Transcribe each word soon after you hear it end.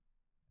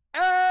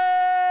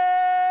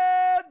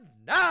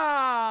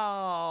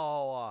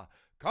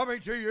coming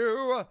to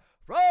you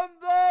from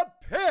the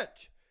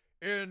pit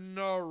in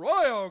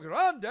Arroyo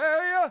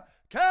Grande,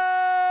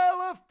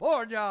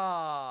 California.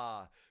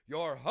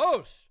 Your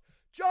hosts,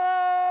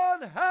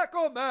 John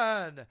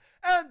Hackleman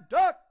and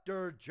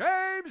Dr.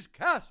 James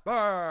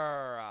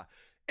Casper.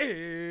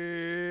 It's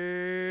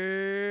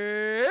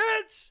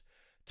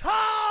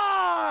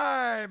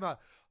time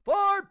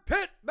for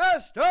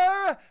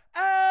Pitmaster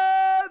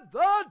and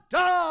the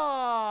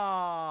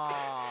Doc.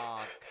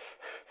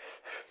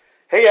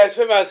 Hey guys,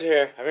 Pitmaster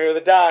here. I'm here with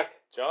the Doc.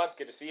 John,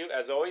 good to see you,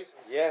 as always.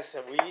 Yes,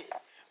 and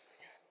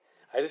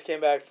I just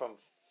came back from,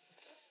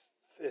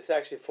 it's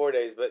actually 4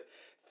 days, but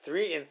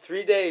in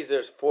 3 days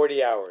there's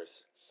 40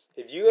 hours.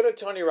 If you go to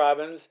Tony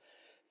Robbins,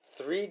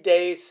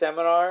 3-day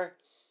seminar,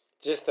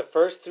 just the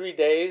first 3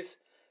 days,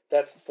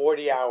 that's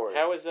 40 hours.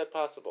 How is that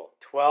possible?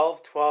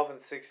 12, 12, and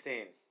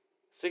 16.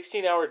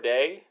 16-hour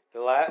day?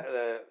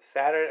 The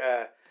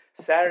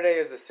Saturday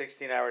is a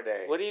 16-hour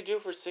day. What do you do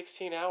for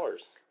 16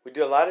 hours? We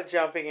do a lot of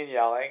jumping and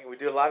yelling. We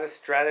do a lot of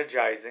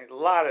strategizing.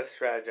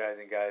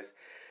 Guys.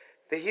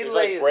 There's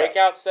like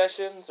breakout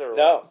sessions? Or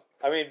No.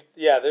 I mean,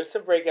 yeah, there's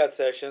some breakout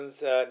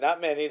sessions. Not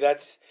many.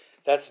 That's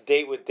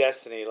Date with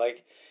Destiny.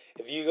 Like,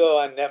 if you go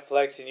on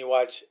Netflix and you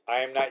watch I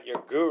Am Not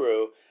Your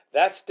Guru,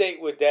 that's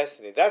Date with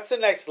Destiny. That's the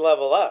next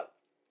level up.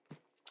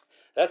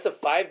 That's a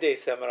 5-day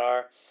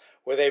seminar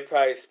where they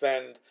probably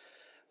spend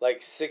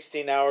like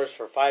 16 hours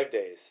for 5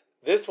 days.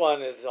 This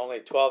one is only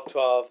 12,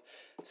 12,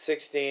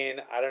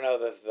 16, I don't know,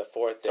 the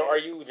fourth day. So are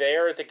you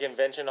there at the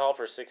convention hall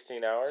for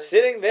 16 hours?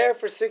 Sitting there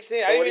for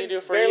 16? So what do you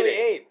do for barely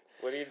eating? ate.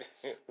 What do you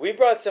do? We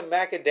brought some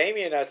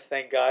macadamia nuts,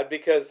 thank God,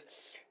 because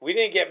we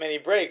didn't get many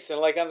breaks.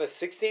 And like on the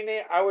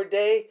 16-hour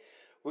day,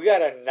 we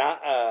got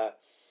a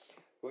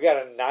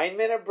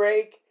 9-minute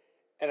break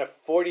and a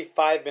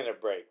 45-minute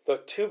break.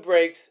 The 2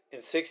 breaks in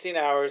 16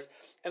 hours.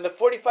 And the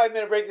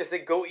 45-minute break, they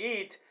said, go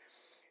eat.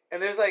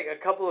 And there's like a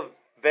couple of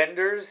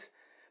vendors.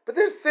 But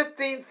there's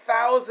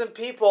 15,000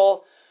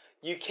 people.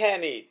 You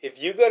can't eat.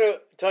 If you go to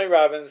Tony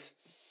Robbins,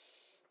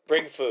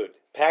 bring food.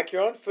 Pack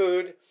your own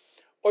food.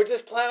 Or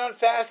just plan on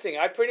fasting.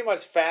 I pretty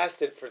much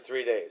fasted for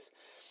 3 days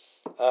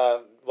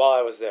while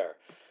I was there.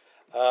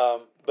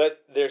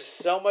 But there's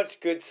so much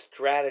good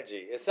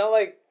strategy. It's not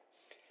like...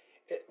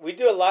 We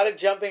do a lot of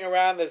jumping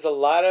around. There's a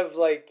lot of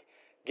like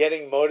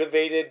getting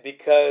motivated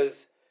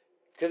because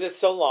it's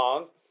so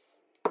long.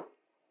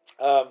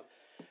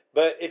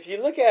 But if you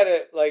look at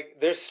it, like,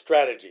 there's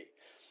strategy.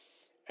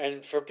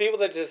 And for people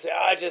that just say,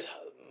 just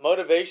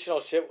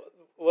motivational shit.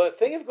 Well,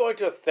 think of going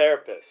to a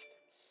therapist.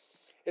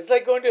 It's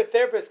like going to a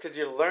therapist because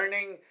you're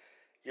learning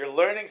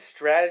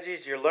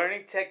strategies, you're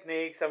learning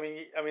techniques. I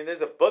mean,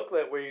 there's a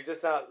booklet where you're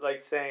just not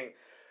like saying,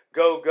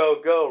 go, go,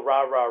 go,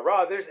 rah, rah,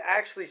 rah. There's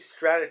actually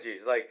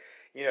strategies. Like,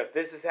 if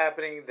this is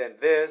happening, then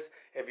this.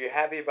 If you're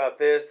happy about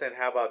this, then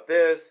how about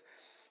this?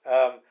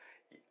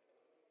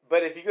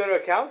 But if you go to a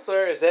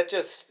counselor, is that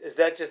just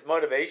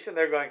motivation?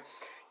 They're going,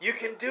 you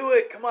can do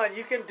it. Come on,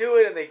 you can do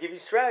it, and they give you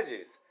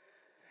strategies.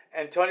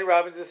 And Tony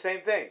Robbins is the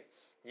same thing.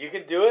 You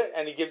can do it,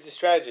 and he gives you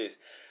strategies.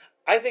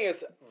 I think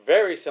it's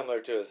very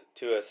similar to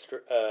a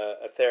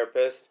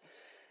therapist,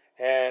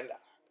 and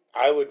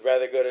I would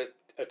rather go to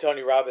a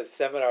Tony Robbins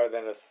seminar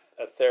than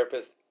a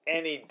therapist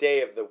any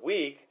day of the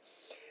week,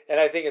 and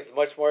I think it's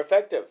much more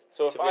effective.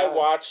 So if I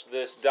watch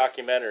this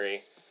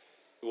documentary,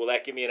 will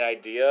that give me an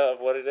idea of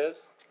what it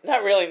is?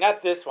 Not really,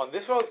 not this one.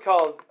 This one's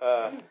called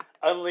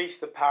Unleash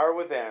the Power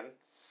Within.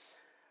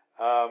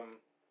 And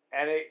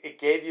it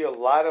gave you a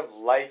lot of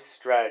life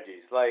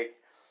strategies. Like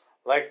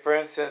for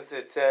instance,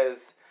 it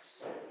says,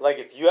 like,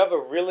 if you have a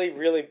really,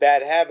 really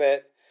bad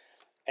habit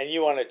and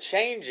you want to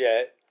change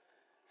it,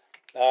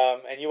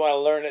 and you want to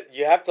learn it,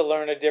 you have to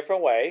learn a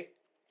different way.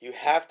 You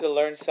have to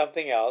learn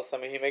something else. I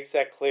mean, he makes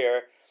that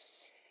clear.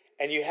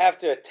 And you have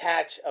to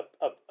attach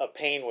a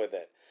pain with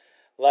it.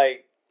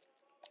 Like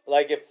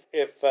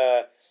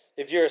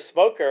if you're a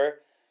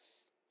smoker,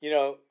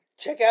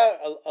 check out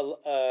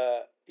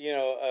a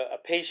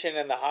patient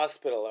in the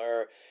hospital,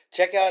 or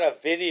check out a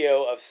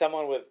video of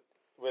someone with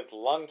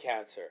lung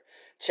cancer.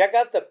 Check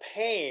out the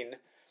pain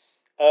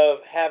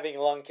of having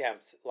lung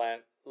cancer.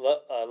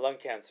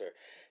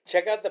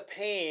 Check out the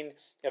pain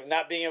of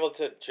not being able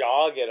to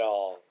jog at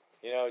all.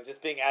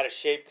 Just being out of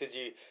shape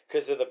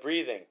because of the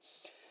breathing.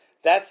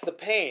 That's the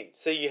pain.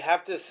 So you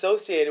have to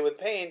associate it with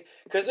pain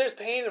because there's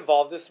pain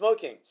involved with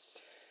smoking.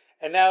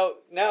 And now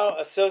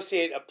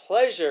associate a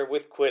pleasure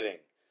with quitting.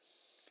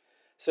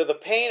 So the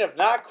pain of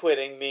not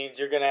quitting means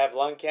you're going to have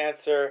lung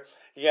cancer,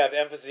 you have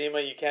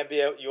emphysema, you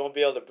won't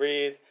be able to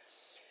breathe.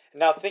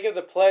 Now think of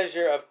the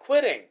pleasure of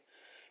quitting.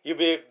 You'll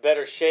be in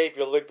better shape,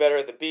 you'll look better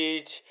at the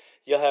beach,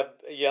 you'll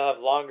have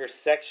longer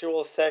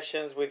sexual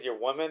sessions with your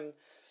woman.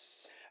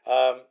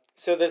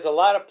 So there's a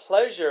lot of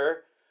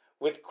pleasure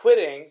with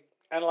quitting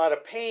and a lot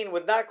of pain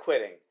with not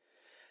quitting.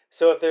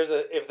 So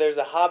if there's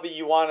a hobby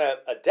you want to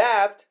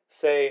adapt,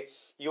 say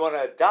you want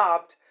to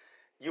adopt,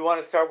 you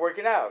want to start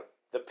working out.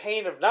 The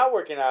pain of not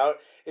working out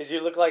is you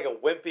look like a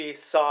wimpy,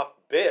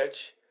 soft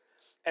bitch,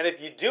 And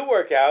if you do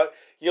work out,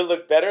 you'll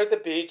look better at the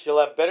beach, you'll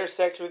have better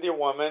sex with your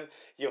woman,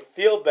 you'll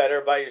feel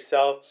better about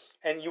yourself,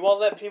 and you won't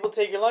let people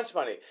take your lunch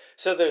money.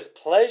 So there's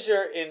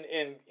pleasure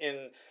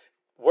in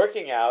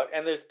working out,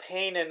 and there's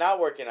pain in not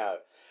working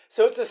out.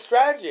 So it's a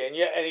strategy, and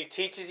he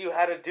teaches you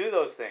how to do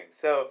those things.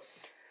 So,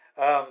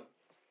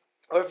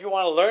 or if you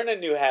want to learn a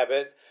new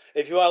habit,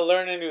 if you want to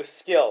learn a new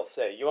skill,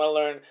 say you want to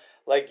learn,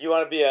 like you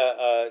want to be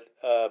a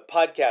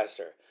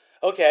podcaster.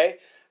 Okay,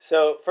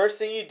 so first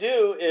thing you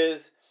do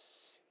is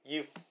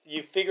you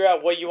figure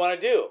out what you want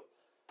to do.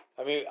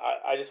 I mean,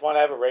 I just want to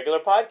have a regular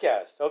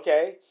podcast.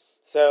 Okay,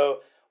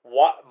 so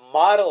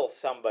model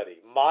somebody,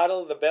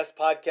 model the best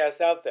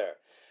podcast out there.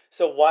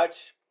 So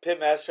watch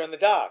Pitmaster and the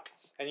Doc,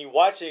 and you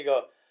watch it, and you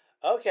go,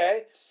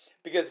 okay,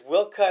 because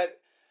we'll cut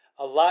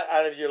a lot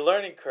out of your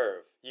learning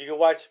curve. You can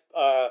watch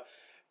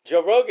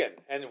Joe Rogan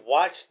and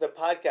watch the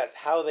podcast,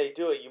 how they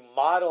do it. You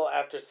model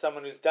after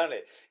someone who's done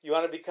it. You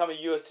want to become a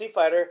UFC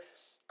fighter,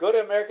 go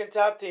to American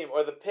Top Team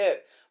or The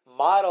Pit.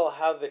 Model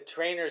how the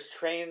trainers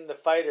train the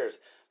fighters.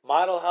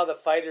 Model how the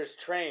fighters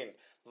train.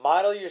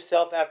 Model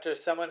yourself after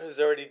someone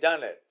who's already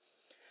done it.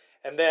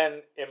 And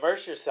then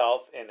immerse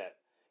yourself in it.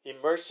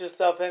 Immerse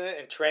yourself in it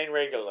and train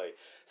regularly.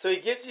 So he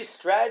gives you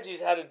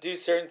strategies how to do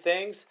certain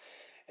things.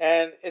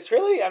 And it's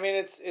really, I mean,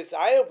 it's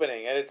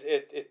eye-opening, and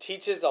it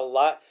teaches a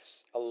lot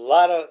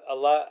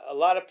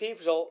of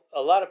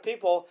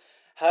people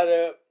how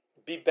to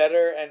be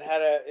better, and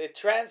it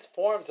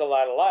transforms a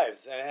lot of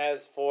lives, and it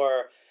has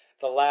for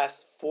the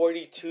last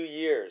 42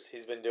 years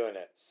he's been doing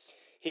it.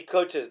 He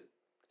coaches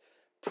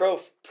pro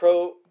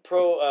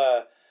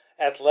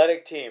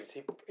athletic teams.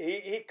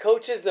 He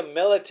coaches the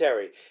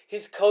military.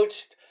 He's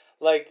coached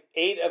like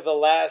 8 of the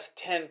last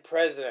 10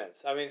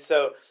 presidents. I mean,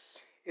 so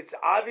it's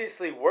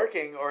obviously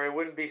working, or it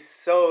wouldn't be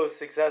so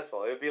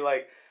successful. It would be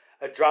like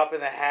a drop in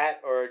the hat,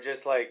 or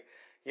just like,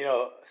 you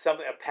know,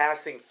 something, a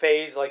passing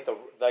phase like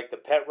the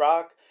pet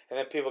rock, and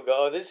then people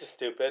go, oh, this is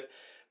stupid.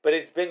 But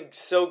it's been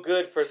so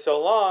good for so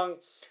long.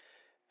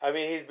 I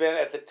mean, he's been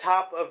at the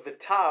top of the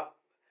top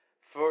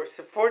for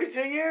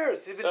 42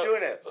 years. He's been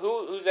doing it.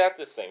 Who's at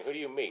this thing? Who do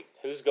you meet?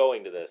 Who's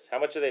going to this? How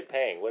much are they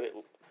paying?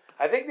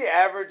 I think the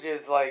average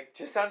is like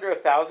just under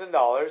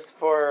 $1,000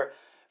 for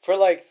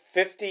like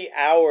 50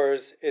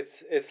 hours.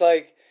 It's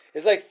like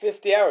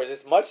 50 hours.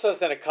 It's much less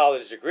than a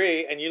college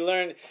degree, and you'd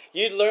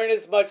learn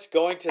as much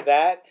going to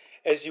that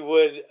as you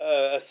would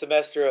a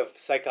semester of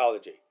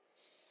psychology.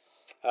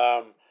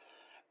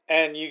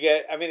 And you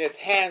get, I mean, it's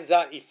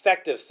hands-on,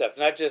 effective stuff,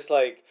 not just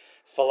like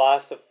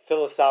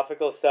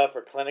philosophical stuff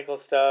or clinical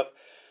stuff.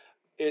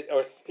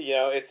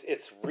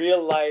 It's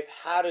real life,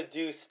 how to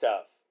do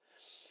stuff.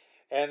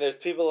 And there's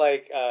people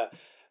like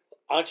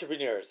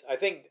entrepreneurs. I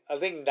think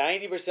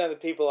 90% of the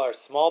people are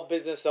small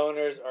business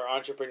owners or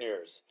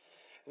entrepreneurs.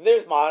 And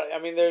there's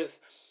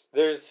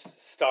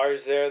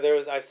stars there.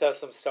 I saw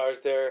some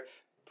stars there.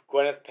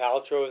 Gwyneth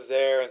Paltrow was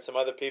there, and some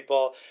other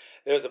people.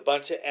 There's a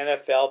bunch of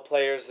NFL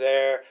players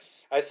there.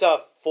 I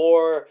saw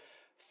 4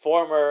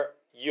 former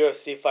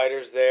UFC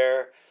fighters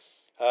there.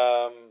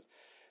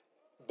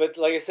 But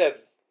like I said,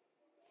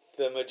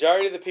 the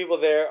majority of the people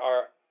there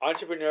are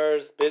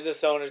entrepreneurs,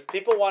 business owners.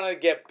 People want to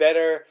get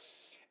better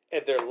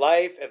at their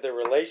life, at their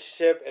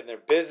relationship, in their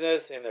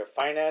business, in their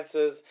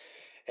finances.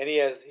 And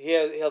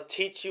he'll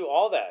teach you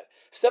all that.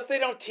 Stuff they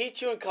don't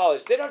teach you in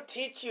college. They don't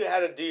teach you how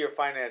to do your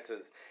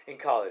finances in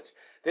college.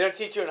 They don't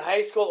teach you in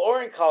high school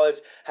or in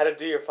college how to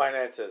do your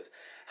finances,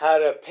 how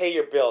to pay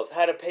your bills,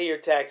 how to pay your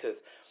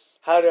taxes,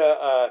 how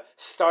to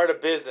start a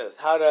business,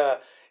 how to,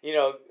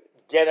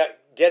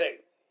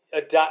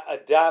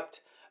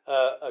 adopt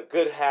a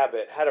good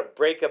habit, how to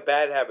break a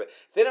bad habit.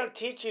 They don't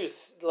teach you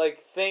like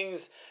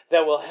things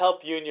that will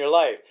help you in your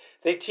life.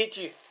 They teach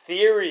you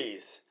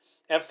theories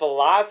and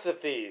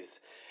philosophies,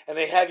 and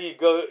they have you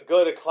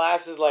go to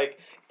classes like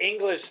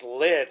English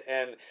Lit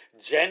and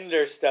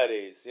gender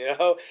studies,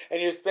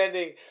 and you're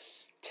spending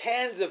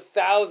tens of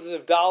thousands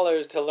of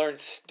dollars to learn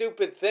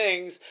stupid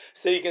things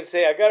so you can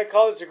say, I got a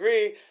college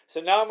degree,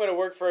 so now I'm going to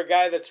work for a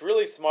guy that's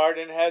really smart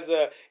and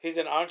he's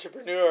an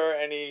entrepreneur,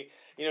 and he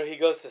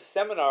goes to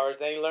seminars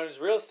and he learns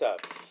real stuff.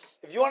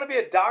 If you want to be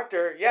a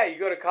doctor, yeah, you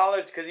go to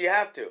college because you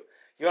have to.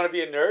 You want to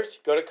be a nurse,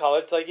 go to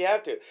college like you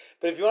have to.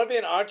 But if you want to be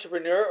an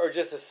entrepreneur or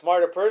just a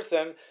smarter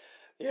person,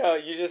 you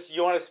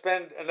want to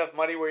spend enough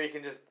money where you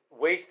can just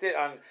waste it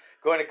on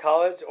going to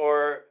college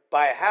or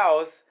buy a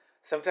house,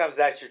 sometimes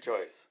that's your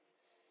choice.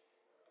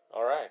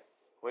 All right.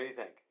 What do you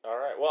think? All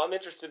right. Well, I'm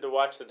interested to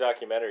watch the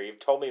documentary. You've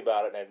told me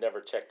about it, and I've never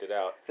checked it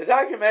out. The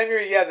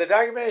documentary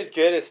is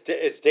good.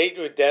 It's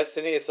Dating with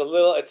Destiny. It's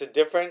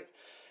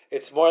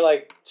more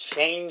like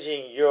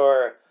changing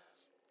your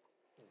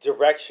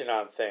direction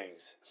on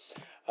things.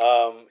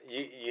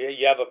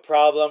 You have a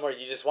problem, or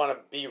you just want to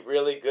be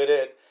really good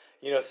at,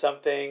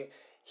 something.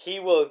 He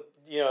will,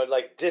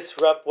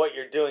 disrupt what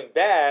you're doing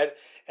bad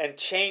and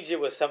change it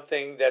with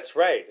something that's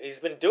right. He's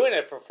been doing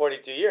it for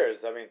 42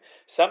 years. I mean,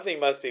 something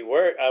must be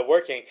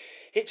working.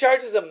 He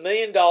charges $1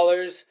 million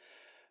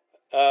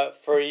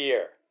for a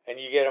year, and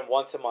you get him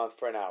once a month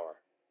for an hour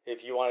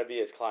if you want to be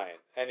his client.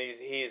 And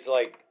he's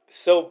like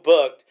so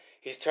booked,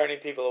 he's turning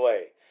people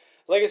away.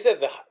 Like I said,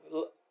 the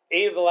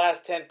 8 of the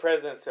last 10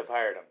 presidents have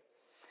hired him.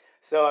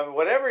 So I mean,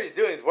 whatever he's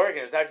doing is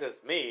working. It's not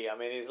just me. I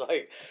mean, he's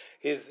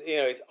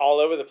all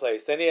over the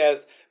place. Then he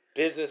has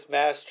business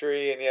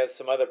mastery and he has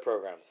some other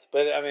programs.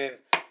 But I mean,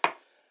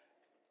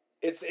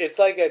 it's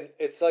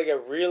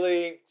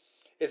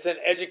an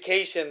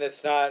education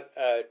that's not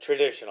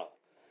traditional.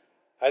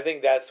 I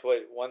think that's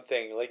one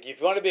thing. Like if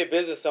you want to be a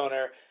business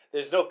owner,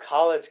 there's no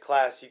college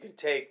class you can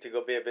take to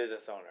go be a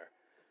business owner.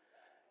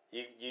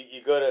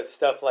 You go to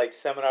stuff like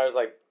seminars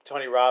like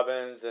Tony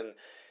Robbins and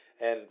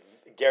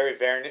Gary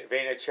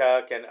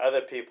Vaynerchuk and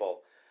other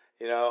people,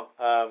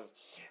 and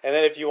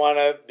then if you want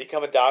to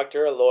become a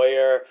doctor, a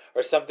lawyer,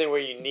 or something where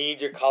you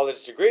need your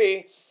college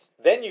degree,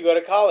 then you go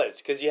to college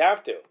because you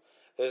have to.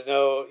 There's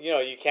no,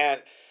 you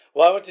can't.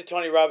 Well, I went to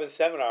Tony Robbins'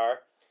 seminar.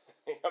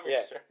 I'm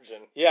your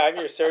surgeon. Yeah, I'm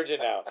your surgeon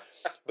now.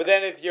 But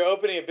then if you're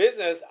opening a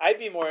business, I'd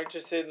be more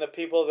interested in the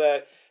people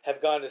that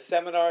have gone to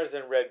seminars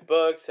and read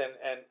books and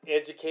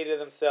educated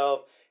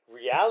themselves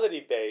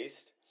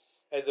reality-based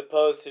as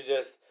opposed to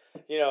just,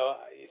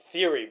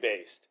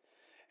 theory-based.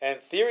 And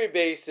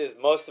theory-based is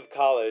most of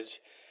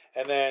college.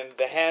 And then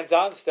the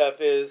hands-on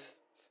stuff is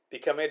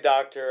becoming a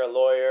doctor, a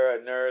lawyer,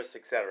 a nurse,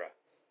 etc.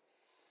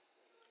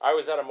 I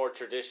was at a more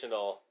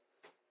traditional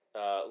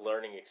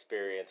learning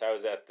experience. I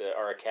was at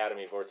our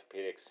Academy of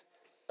Orthopedics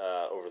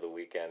over the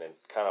weekend and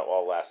kind of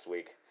all last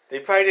week. They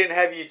probably didn't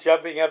have you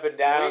jumping up and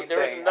down. There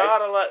was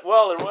not a lot.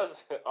 Well, there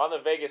was on the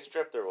Vegas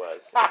Strip. There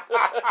was,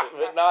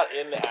 but not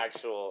in the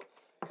actual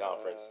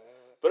conference.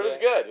 But it was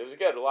good. It was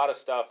good. A lot of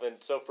stuff. And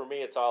so for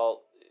me, it's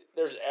all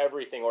there's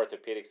everything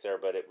orthopedics there.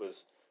 But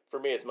for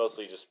me, it's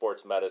mostly just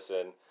sports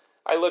medicine.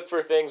 I looked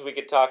for things we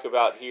could talk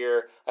about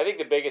here. I think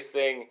the biggest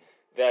thing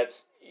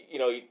that's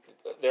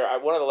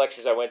one of the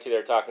lectures I went to, they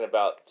were talking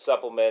about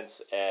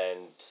supplements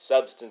and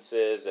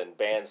substances and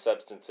banned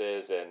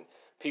substances and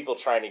people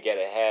trying to get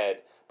ahead.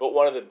 But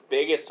one of the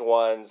biggest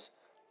ones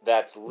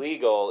that's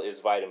legal is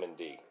vitamin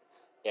D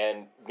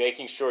and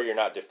making sure you're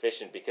not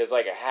deficient because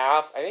I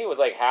think it was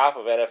half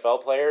of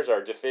NFL players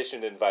are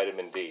deficient in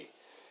vitamin D.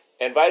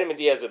 And vitamin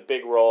D has a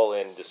big role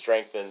in the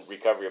strength and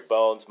recovery of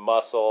bones,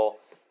 muscle,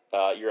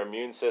 your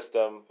immune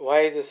system. Why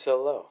is it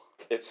so low?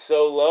 It's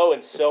so low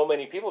in so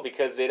many people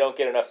because they don't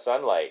get enough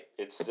sunlight.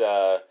 It's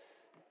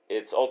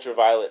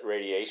ultraviolet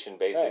radiation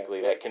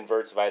basically that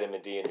converts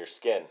vitamin D in your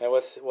skin. And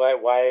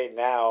why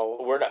now?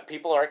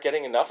 People aren't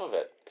getting enough of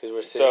it because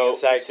we're sitting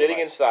inside. You're sitting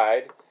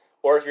inside,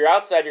 or if you're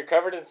outside, you're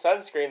covered in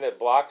sunscreen that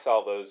blocks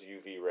all those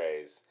UV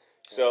rays.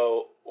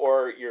 So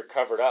or you're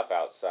covered up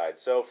outside.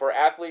 So for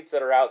athletes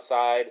that are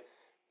outside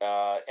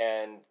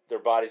and their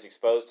body's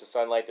exposed to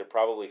sunlight, they're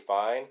probably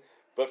fine.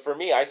 But for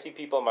me, I see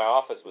people in my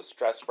office with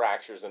stress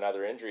fractures and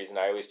other injuries, and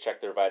I always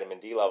check their vitamin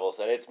D levels,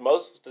 and it's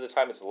most of the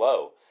time it's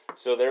low.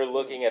 So they're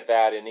looking at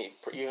that, and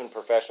even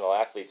professional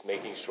athletes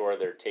making sure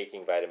they're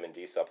taking vitamin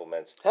D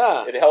supplements.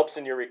 It helps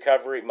in your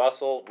recovery,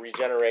 muscle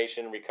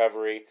regeneration,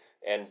 recovery,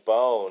 and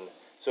bone.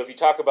 So if you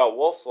talk about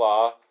Wolff's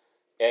Law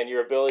and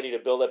your ability to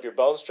build up your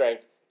bone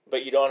strength,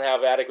 but you don't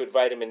have adequate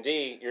vitamin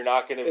D, you're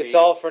not going to be... It's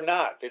all for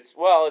naught. It's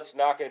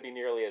not going to be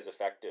nearly as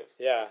effective.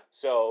 Yeah.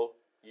 So...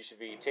 you should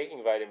be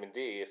taking vitamin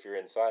D if you're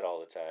inside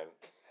all the time.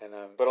 And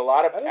but a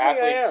lot of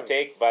athletes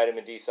take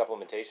vitamin D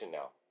supplementation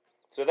now.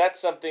 So that's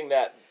something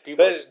that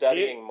people are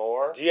studying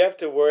more. Do you have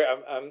to worry?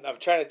 I'm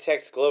trying to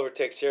text Glover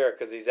Teixeira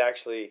because he's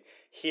actually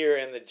here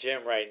in the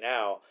gym right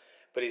now,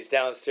 but he's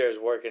downstairs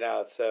working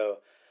out. So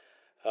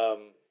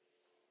I'm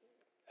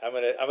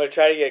gonna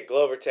try to get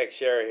Glover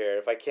Teixeira here.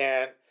 If I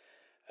can't,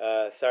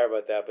 sorry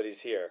about that, but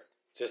he's here.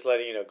 Just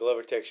letting you know,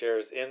 Glover Teixeira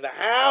is in the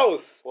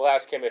house. We'll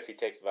ask him if he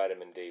takes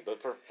vitamin D.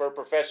 But for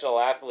professional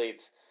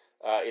athletes,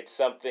 it's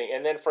something.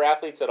 And then for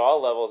athletes at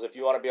all levels, if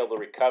you want to be able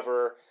to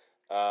recover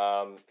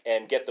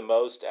and get the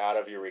most out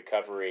of your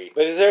recovery.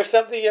 But is there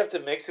something you have to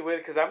mix it with?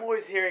 Because I'm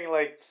always hearing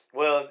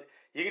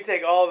you can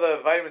take all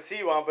the vitamin C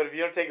you want, but if you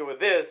don't take it with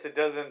this, it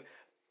doesn't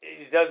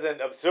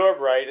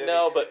absorb right.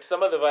 No, but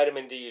some of the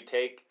vitamin D you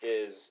take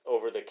is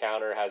over the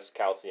counter, has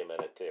calcium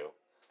in it too.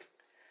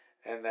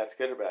 And that's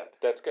good or bad?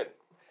 That's good.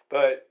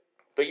 But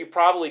you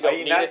probably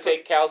don't need to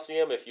take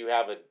calcium if you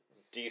have a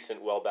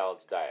decent,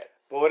 well-balanced diet.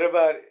 But what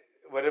about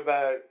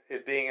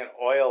it being an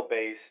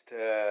oil-based?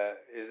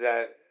 Is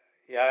that...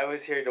 Yeah, I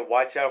always hear to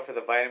watch out for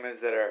the vitamins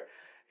that are,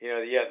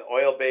 the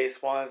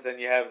oil-based ones. Then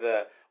you have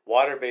the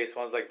water-based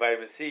ones like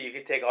vitamin C. You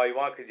can take all you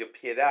want because you'll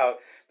pee it out.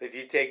 But if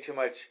you take too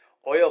much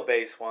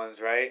oil-based ones,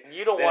 right?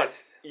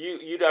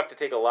 You'd have to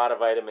take a lot of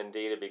vitamin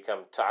D to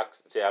become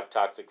to have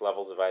toxic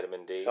levels of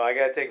vitamin D. So I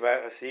gotta take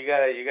so you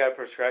gotta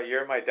prescribe.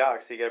 You're my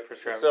doc, so you gotta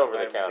prescribe. It's over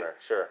the counter.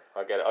 D. Sure,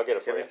 I'll get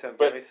it for you.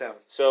 Give me some.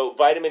 So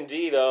vitamin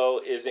D though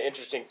is an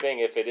interesting thing.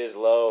 If it is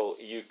low,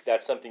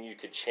 that's something you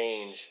could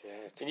change,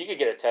 and you could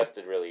get it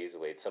tested really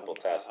easily. It's a simple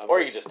test, or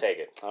you can just take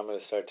it. I'm gonna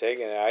start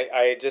taking it.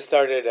 I just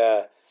started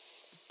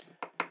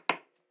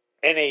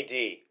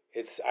NAD.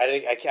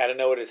 I don't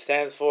know what it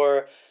stands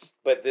for.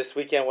 But this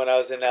weekend when I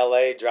was in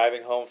LA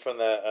driving home from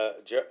the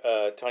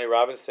Tony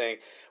Robbins thing,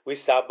 we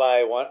stopped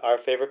by our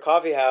favorite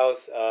coffee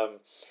house,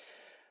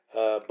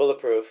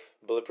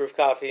 Bulletproof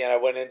Coffee, and I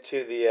went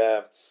into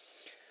the.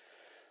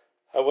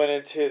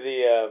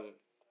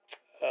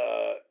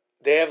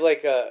 They have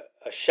like a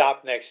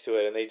shop next to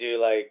it, and they do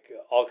like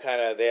all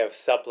kind of. They have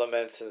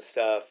supplements and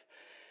stuff,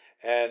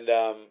 and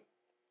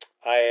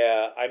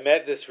I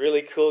met this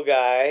really cool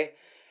guy,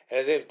 and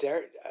his name's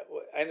Derek.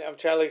 I'm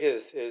trying to look at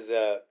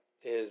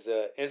his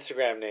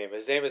Instagram name.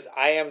 His name is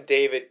I am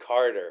David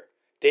Carter.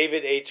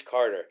 David H.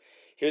 Carter.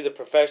 He was a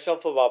professional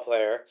football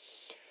player,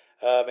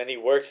 and he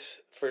works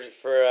for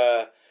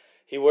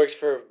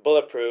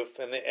Bulletproof,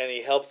 and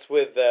he helps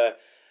with the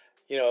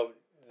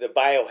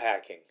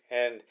biohacking,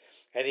 and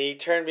he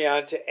turned me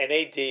on to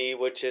NAD,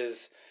 which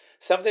is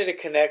something to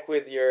connect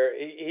with your.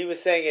 He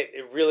was saying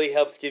it really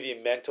helps give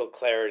you mental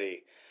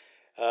clarity.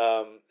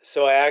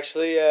 So I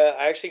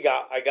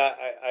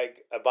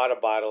bought a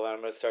bottle, and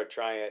I'm gonna start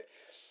trying it.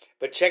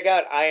 But check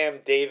out I am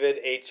David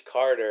H.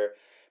 Carter.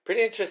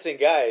 Pretty interesting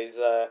guy.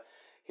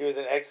 He was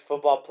an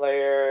ex-football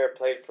player,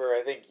 played for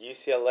I think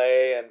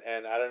UCLA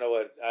and I don't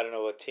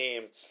know what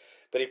team,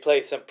 but he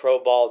played some pro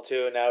ball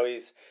too. And now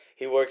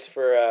he works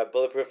for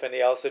Bulletproof, and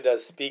he also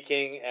does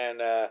speaking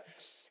and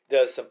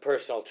does some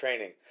personal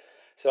training.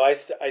 So I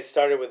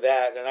started with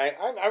that, and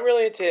I'm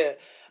really into.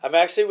 I'm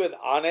actually with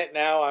On It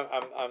now.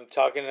 I'm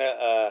talking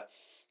to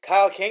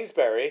Kyle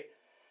Kingsbury,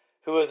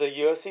 who was a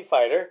UFC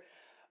fighter.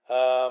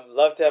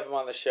 Love to have him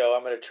on the show.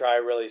 I'm going to try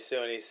really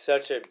soon. He's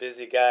such a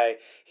busy guy.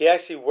 He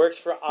actually works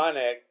for On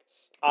It,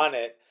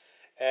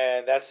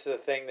 and that's the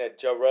thing that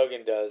Joe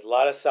Rogan does. A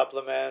lot of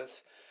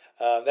supplements.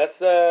 That's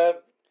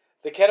the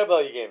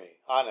kettlebell you gave me,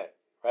 On It,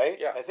 right?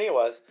 Yeah. I think it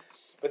was.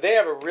 But they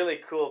have a really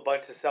cool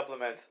bunch of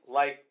supplements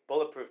like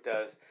Bulletproof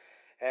does.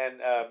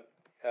 And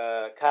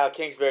Kyle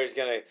Kingsbury is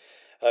going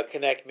to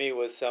connect me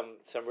with some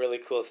really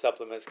cool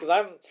supplements. Because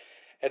I'm,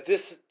 at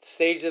this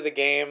stage of the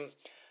game,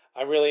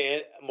 I'm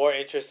really more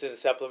interested in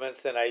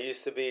supplements than I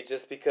used to be,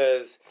 just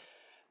because,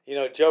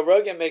 Joe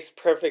Rogan makes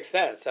perfect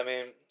sense. I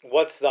mean,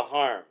 what's the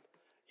harm?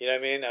 You know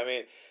what I mean? I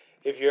mean,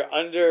 if you're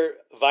under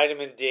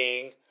vitamin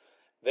D,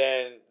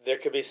 then there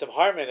could be some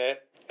harm in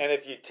it. And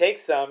if you take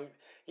some,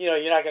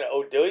 you're not going to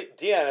OD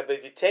on it, but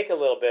if you take a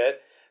little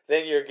bit,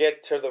 then you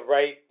get to the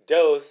right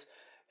dose,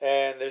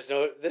 and there's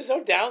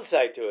no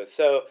downside to it.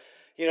 So,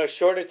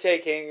 short of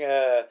taking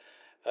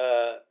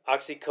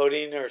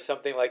oxycodone or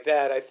something like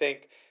that, I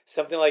think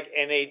something like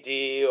NAD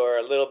or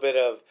a little bit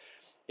of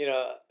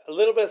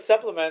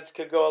supplements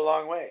could go a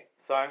long way.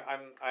 So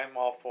I'm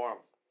all for them.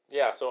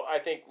 Yeah, so I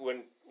think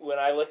when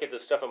I look at the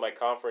stuff at my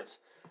conference,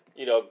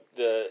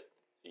 the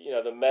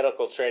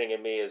medical training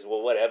in me is,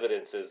 well, what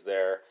evidence is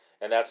there?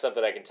 And that's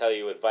something I can tell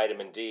you with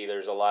vitamin D.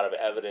 There's a lot of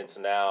evidence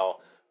now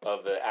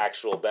of the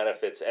actual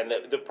benefits. And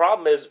the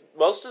problem is,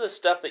 most of the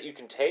stuff that you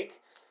can take,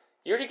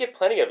 you already get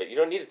plenty of it. You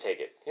don't need to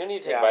take it. You don't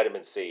need to take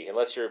vitamin C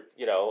unless you're,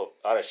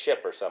 on a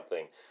ship or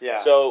something. Yeah.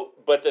 So,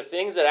 but the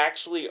things that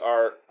actually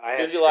are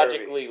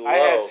physiologically low. I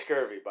had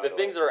scurvy, by the way. The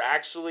things that are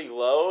actually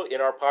low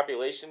in our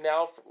population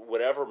now, for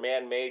whatever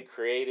man-made,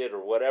 created, or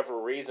whatever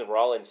reason, we're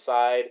all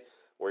inside,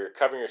 where you're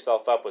covering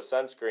yourself up with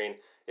sunscreen.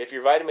 If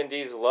your vitamin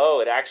D is low,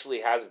 it actually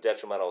has a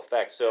detrimental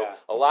effect. So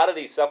a lot of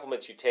these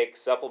supplements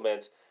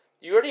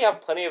you already have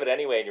plenty of it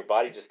anyway, and your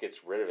body just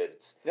gets rid of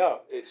it.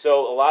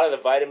 So a lot of the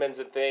vitamins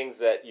and things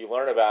that you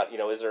learn about,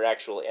 is there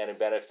actual added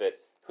benefit?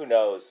 Who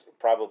knows?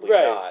 Probably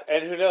not.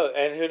 And who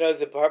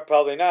knows?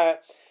 Probably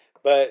not.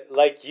 But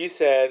like you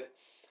said,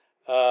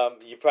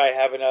 you probably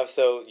have enough,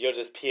 so you'll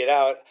just pee it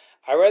out.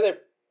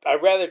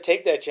 I'd rather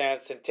take that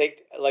chance and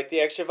take like the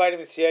extra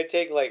vitamin C I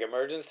take, like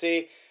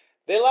emergency.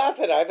 They laugh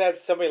at it. I've had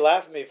somebody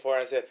laugh at me for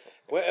it. I said,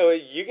 well,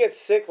 you get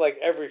sick like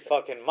every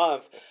fucking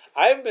month.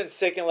 I've been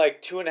sick in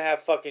like 2.5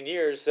 fucking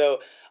years, so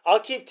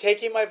I'll keep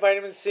taking my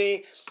vitamin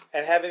C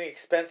and having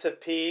expensive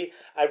pee.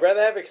 I'd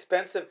rather have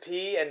expensive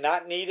pee and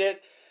not need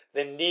it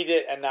than need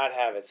it and not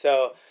have it.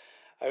 So,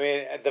 I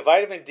mean, the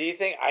vitamin D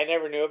thing I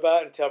never knew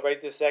about until right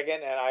this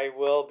second, and I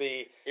will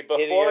be.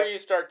 Before you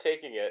start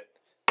taking it,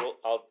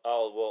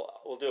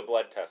 we'll do a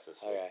blood test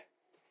this week. Okay.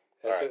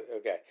 Right.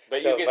 Okay.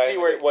 But you can see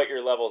what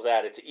your level's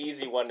at. It's an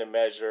easy one to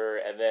measure,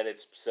 and then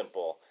it's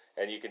simple.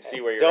 And you can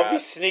see where you're at. Don't be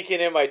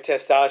sneaking in my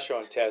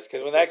testosterone test,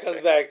 because when that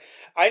comes back,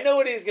 I know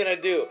what he's going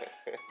to do.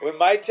 When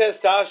my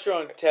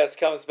testosterone test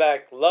comes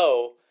back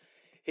low,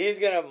 he's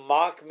going to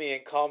mock me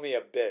and call me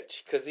a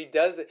bitch. Because he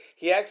does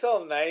he acts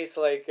all nice,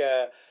 like,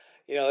 I'm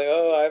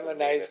a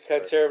nice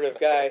conservative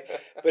guy.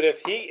 But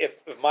if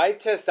my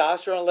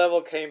testosterone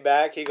level came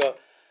back, he'd go,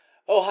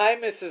 oh, hi,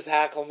 Mrs.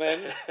 Hackelman.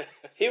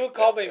 He would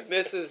call me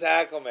Mrs.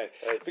 Hackelman.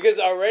 Because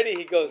already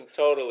he goes...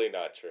 Totally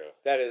not true.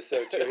 That is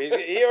so true.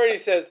 He already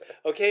says,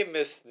 okay,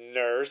 Miss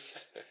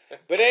Nurse.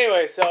 But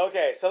anyway, so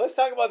let's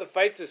talk about the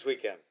fights this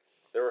weekend.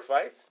 There were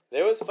fights?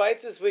 There was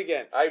fights this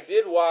weekend. I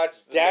did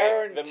watch the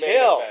main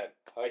event.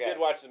 Okay. I did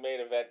watch the main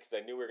event because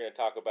I knew we were going to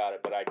talk about it,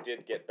 but I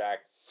did get back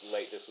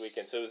late this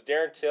weekend. So it was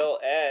Darren Till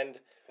and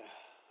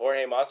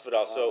Jorge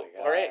Masvidal. So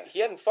Jorge, he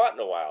hadn't fought in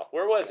a while.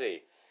 Where was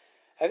he?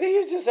 I think he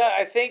was just.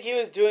 I think he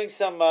was doing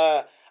some.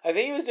 I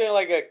think he was doing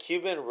like a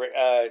Cuban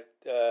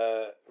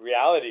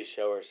reality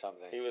show or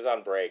something. He was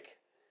on break.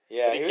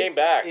 Yeah, but he came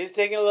back. He was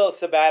taking a little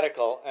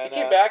sabbatical. And, he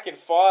came back and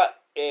fought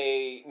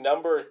a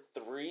number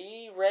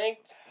 3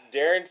 ranked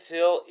Darren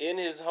Till in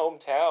his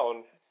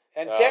hometown.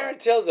 And Darren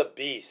Till's a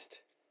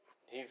beast.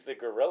 He's the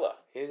gorilla.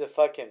 He's a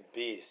fucking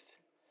beast.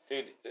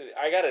 Dude,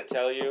 I gotta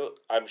tell you,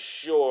 I'm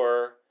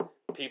sure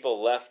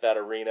people left that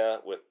arena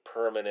with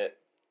permanent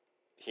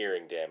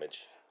hearing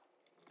damage.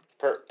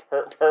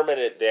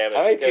 Permanent damage.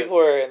 How many people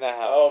were in the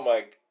house? Oh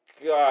my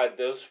God,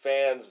 those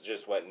fans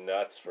just went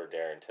nuts for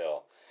Darren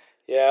Till.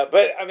 Yeah,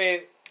 but I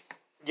mean,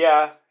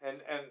 yeah,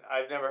 and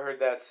I've never heard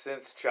that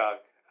since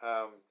Chuck.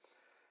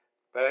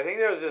 But I think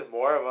there was just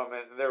more of them,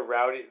 and they're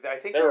rowdy. I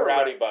think they're a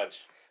rowdy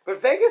bunch. But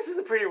Vegas is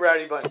a pretty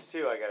rowdy bunch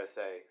too, I gotta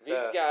say.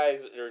 These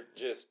guys are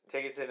just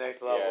take it to the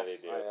next level. Yeah, they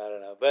do. I don't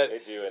know, but they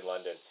do in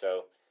London.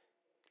 So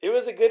it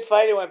was a good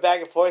fight. It went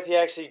back and forth. He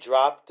actually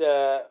dropped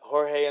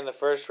Jorge in the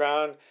first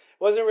round.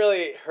 Wasn't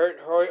really hurt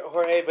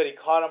Jorge, but he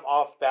caught him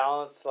off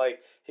balance.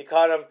 Like he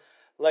caught him,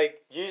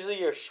 like usually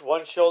your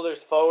one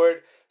shoulder's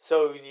forward,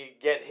 so when you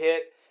get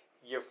hit,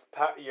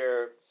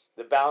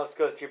 the balance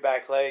goes to your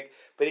back leg.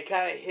 But he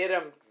kind of hit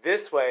him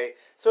this way,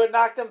 so it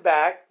knocked him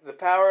back. The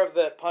power of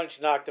the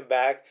punch knocked him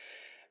back,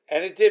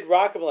 and it did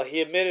rock him.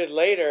 He admitted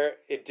later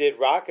it did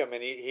rock him,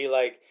 and he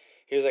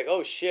was like,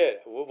 "Oh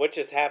shit, what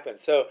just happened?"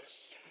 So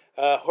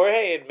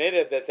Jorge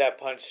admitted that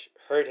punch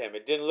hurt him.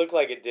 It didn't look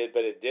like it did,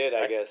 but it did,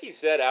 I guess. He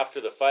said after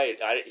the fight,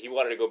 he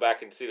wanted to go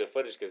back and see the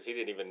footage because he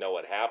didn't even know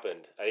what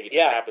happened. I think it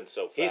just happened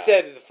so fast. He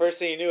said the first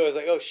thing he knew was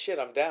like, "Oh shit,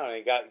 I'm down," and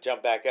he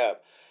jumped back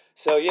up.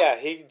 So yeah,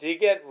 he did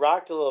get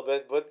rocked a little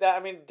bit, but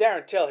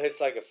Darren Till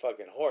hits like a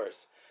fucking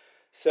horse.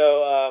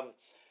 So,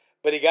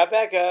 but he got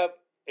back up.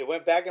 It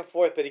went back and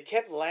forth, but he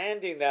kept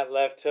landing that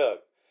left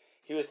hook.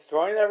 He was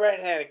throwing that right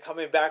hand and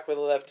coming back with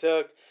a left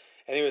hook,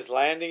 and he was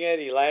landing it.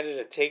 He landed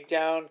a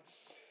takedown.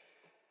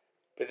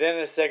 But then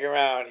in the second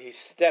round, he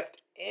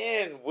stepped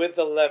in with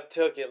the left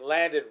hook. It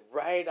landed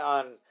right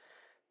on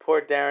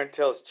poor Darren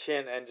Till's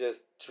chin and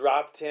just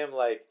dropped him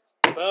like,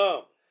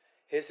 boom.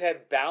 His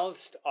head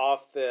bounced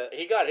off the...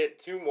 He got hit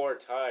 2 more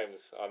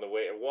times on the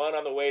way. One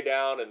on the way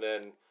down and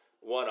then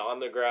one on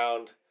the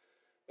ground.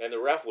 And the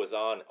ref was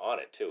on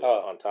it too.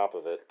 Was on top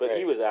of it. But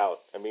He was out.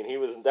 I mean,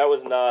 that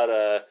was not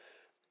a,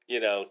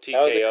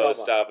 TKO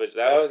stoppage.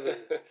 That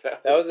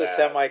was a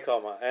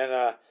semi-coma.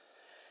 And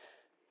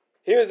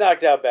he was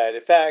knocked out bad.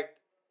 In fact,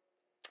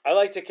 I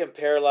like to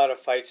compare a lot of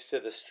fights to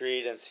the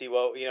street and see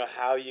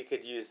how you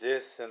could use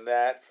this and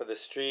that for the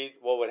street,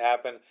 what would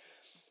happen.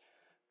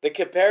 The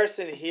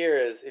comparison here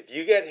is if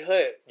you get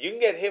hit, you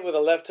can get hit with a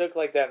left hook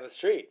like that in the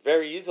street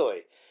very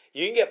easily.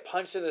 You can get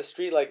punched in the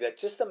street like that.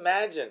 Just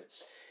imagine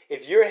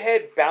if your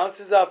head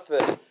bounces off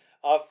the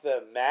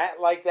mat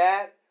like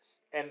that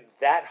and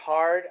that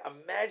hard.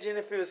 Imagine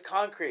if it was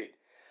concrete.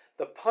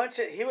 The punch,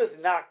 he was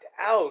knocked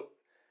out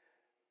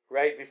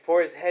right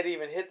before his head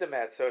even hit the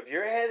mat. So if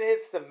your head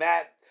hits the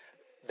mat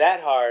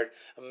that hard,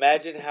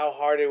 imagine how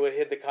hard it would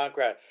hit the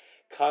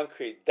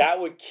concrete. That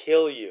would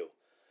kill you.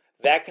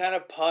 That kind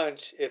of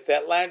punch, if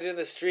that landed in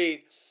the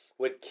street,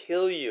 would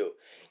kill you.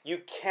 You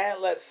can't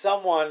let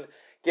someone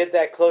get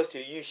that close to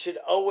you. You should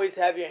always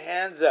have your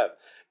hands up.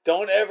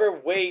 Don't ever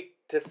wait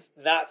to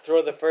not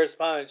throw the first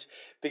punch,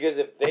 because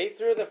if they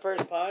threw the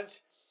first punch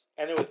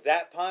and it was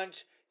that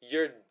punch,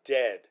 you're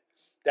dead.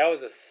 That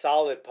was a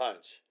solid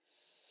punch.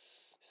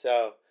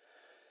 So,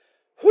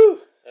 whew.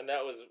 And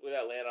that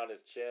land on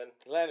his chin.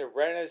 Landed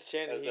right on his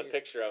chin. There's a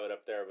picture of it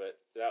up there, but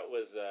that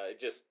was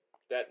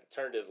that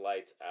turned his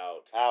lights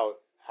out.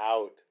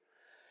 Out.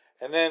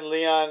 And then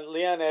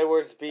Leon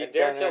Edwards beat and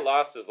Darren Till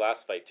lost his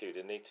last fight too,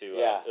 didn't he?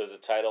 It was a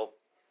title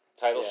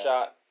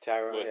shot.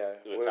 Tyron,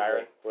 with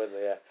Tyron.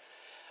 Woodley,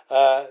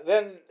 yeah.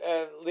 Then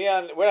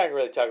Leon, we're not going to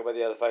really talk about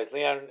the other fights.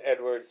 Leon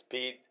Edwards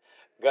beat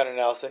Gunnar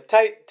Nelson.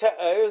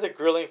 It was a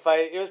grueling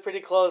fight. It was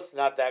pretty close,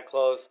 not that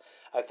close.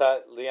 I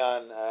thought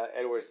Leon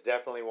Edwards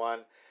definitely won,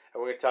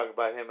 and we're going to talk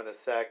about him in a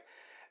sec.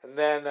 And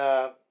then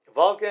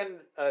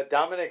Vulcan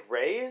Dominic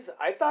Reyes.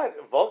 I thought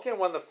Vulcan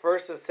won the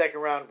first and second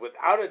round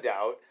without a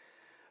doubt.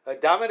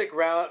 Dominic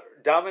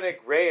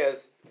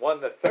Reyes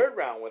won the third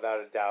round without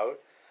a doubt.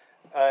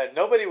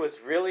 Nobody was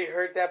really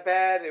hurt that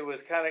bad.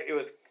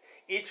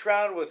 Each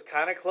round was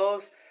kind of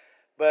close,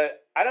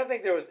 but I don't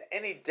think there was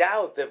any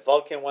doubt that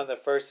Vulcan won the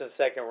first and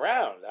second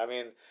round. I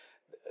mean,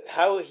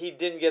 how he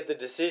didn't get the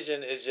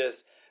decision is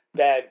just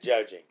bad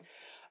judging.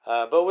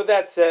 But with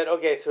that said,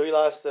 okay, so he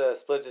lost a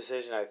split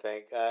decision, I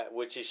think,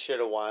 which he should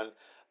have won.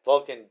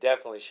 Vulcan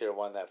definitely should have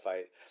won that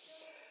fight.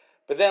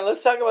 But then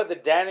let's talk about the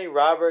Danny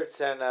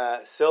Roberts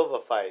and Silva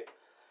fight.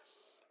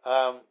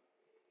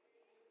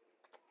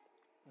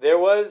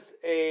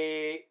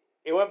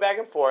 It went back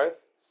and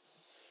forth.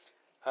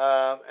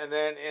 And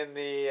then in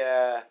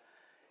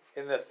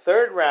the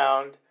third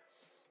round,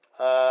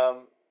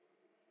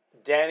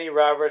 Danny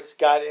Roberts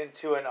got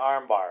into an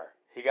armbar.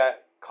 He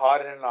got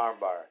caught in an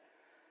armbar.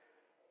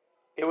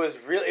 It was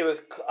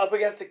up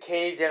against the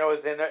cage, and it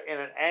was in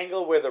an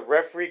angle where the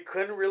referee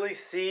couldn't really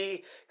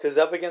see, because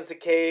up against the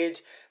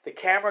cage, the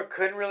camera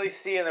couldn't really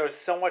see, and there was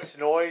so much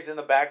noise in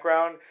the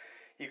background,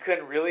 you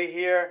couldn't really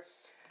hear.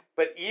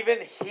 But even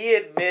he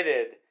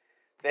admitted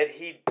that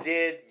he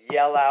did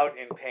yell out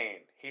in pain.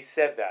 He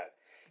said that.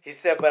 He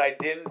said, but I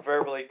didn't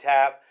verbally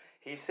tap.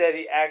 He said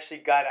he actually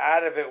got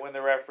out of it when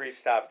the referee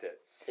stopped it.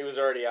 He was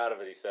already out of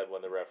it, he said,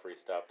 when the referee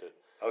stopped it.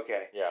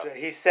 Okay. Yeah. So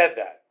he said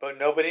that, but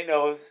nobody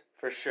knows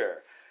for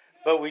sure.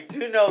 But we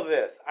do know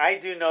this. I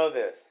do know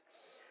this.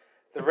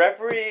 The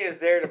referee is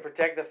there to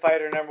protect the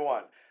fighter, number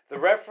one. The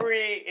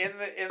referee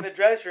in the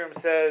dressing room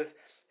says,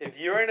 if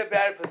you're in a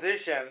bad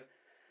position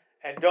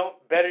and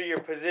don't better your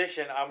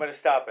position, I'm going to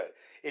stop it.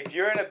 If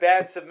you're in a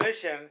bad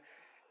submission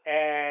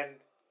and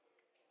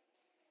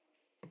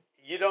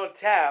you don't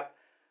tap,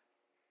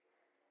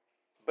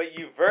 but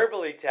you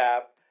verbally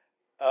tap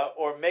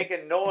or make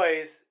a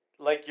noise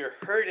like you're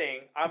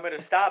hurting, I'm going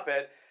to stop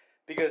it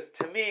because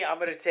to me, I'm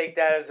going to take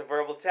that as a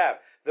verbal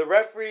tap. The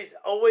referees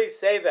always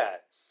say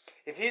that.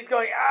 If he's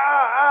going,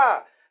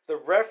 the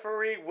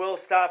referee will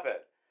stop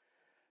it.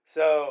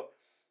 So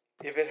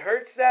if it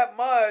hurts that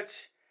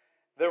much,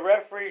 the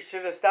referee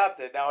should have stopped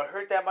it. Now, it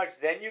hurt that much,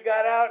 then you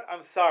got out,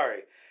 I'm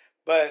sorry.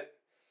 But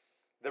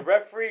the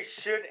referee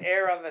should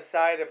err on the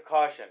side of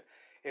caution.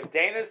 If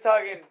Dana's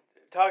talking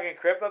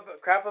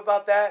crap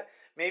about that,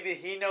 maybe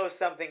he knows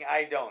something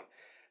I don't.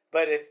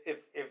 But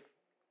if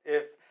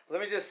let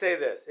me just say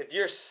this. If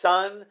your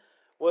son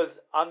was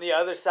on the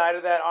other side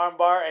of that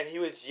armbar and he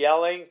was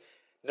yelling,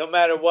 no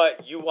matter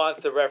what, you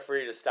want the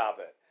referee to stop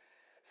it.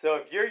 So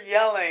if you're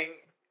yelling,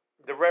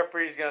 the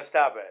referee's going to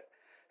stop it.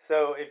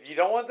 So if you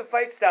don't want the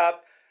fight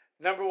stopped,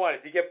 number one,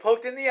 if you get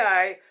poked in the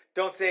eye,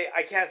 don't say,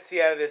 I can't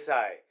see out of this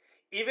eye.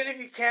 Even if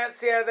you can't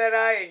see out of that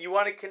eye and you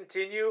want to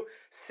continue,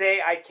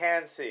 say, I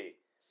can see.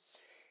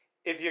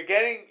 If you're in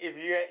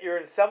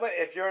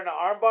an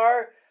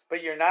armbar,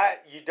 but you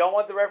don't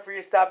want the referee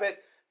to stop it,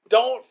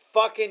 don't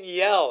fucking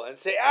yell and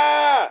say,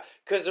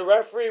 because the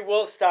referee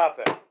will stop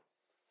it.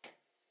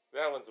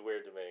 That one's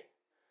weird to me.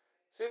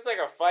 Seems like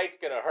a fight's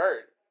gonna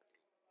hurt,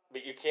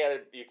 but you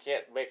can't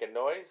make a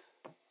noise.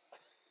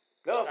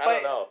 No, I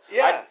don't know.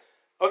 Yeah.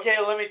 Okay,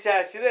 let me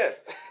ask you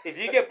this: if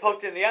you get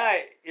poked in the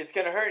eye, it's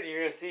gonna hurt, and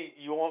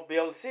you won't be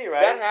able to see,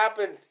 right? That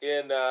happened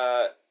in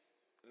the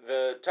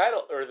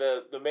title or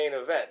the main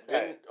event.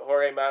 Didn't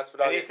Jorge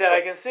Masvidal? And he said, "I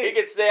can see."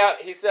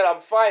 He said,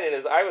 "I'm fine," and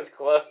his eye was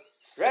closed.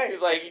 Right.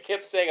 He's like, he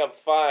kept saying, "I'm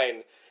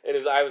fine," and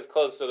his eye was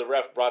closed. So the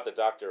ref brought the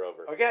doctor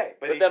over. Okay,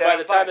 but then by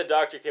the time the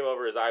doctor came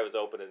over, his eye was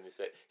open, and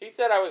he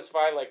said I was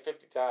fine like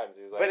 50 times.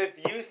 He's like, but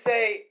if you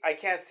say I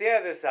can't see out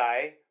of this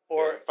eye,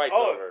 or fight's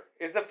over,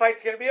 the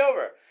fight's gonna be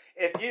over.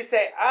 If you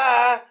say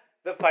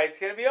the fight's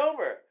gonna be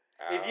over.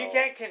 Ow. If you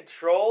can't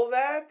control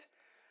that,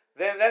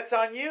 then that's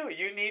on you.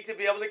 You need to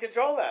be able to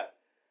control that,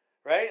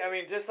 right? I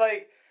mean, just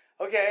like,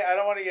 okay, I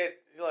don't want to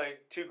get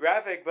like too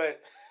graphic,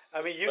 but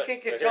I mean, you can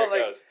control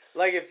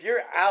like if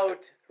you're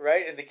out,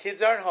 right, and the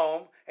kids aren't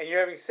home and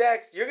you're having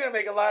sex, you're gonna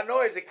make a lot of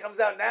noise. It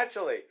comes out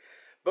naturally.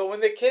 But when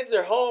the kids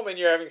are home and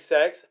you're having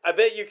sex, I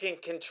bet you can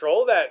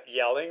control that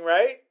yelling,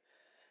 right?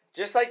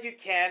 Just like you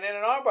can in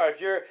an armbar.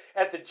 If you're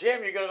at the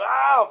gym, you're going to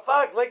go,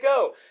 fuck, let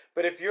go.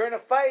 But if you're in a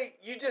fight,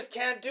 you just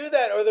can't do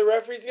that or the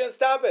referee's going to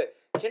stop it.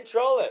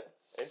 Control it.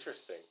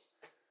 Interesting.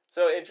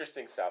 So,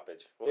 interesting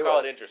stoppage. We'll call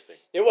it interesting.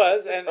 It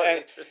was. And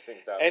interesting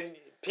stoppage. And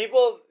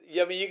people,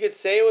 I mean, you could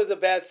say it was a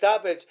bad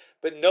stoppage,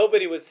 but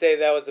nobody would say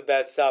that was a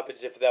bad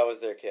stoppage if that was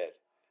their kid.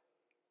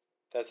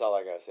 That's all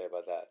I got to say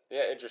about that.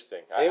 Yeah,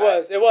 interesting. It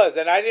was.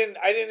 And I didn't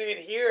even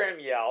hear him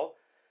yell.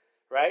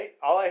 Right?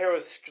 All I heard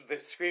was the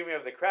screaming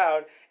of the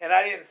crowd, and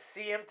I didn't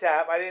see him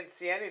tap. I didn't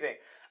see anything.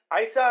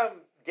 I saw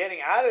him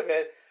getting out of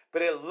it,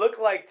 but it looked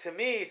like to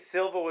me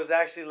Silva was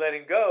actually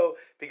letting go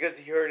because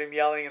he heard him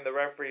yelling and the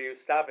referee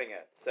was stopping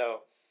it.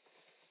 So,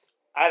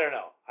 I don't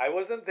know. I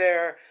wasn't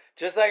there,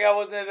 just like I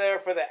wasn't there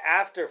for the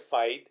after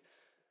fight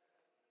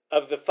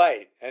of the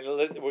fight. And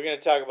we're going to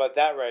talk about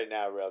that right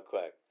now real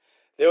quick.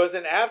 There was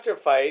an after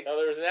fight. No,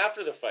 there was an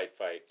after the fight.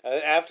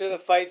 After the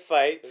fight.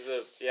 It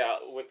was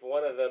with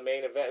one of the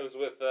main events. It was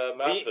with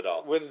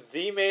Masvidal. With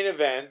the main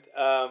event,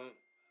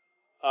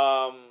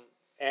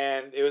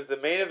 and it was the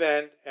main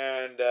event,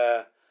 and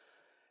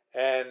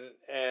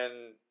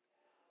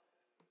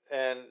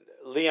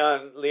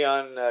Leon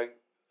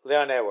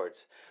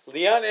Edwards.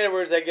 Leon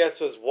Edwards, I guess,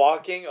 was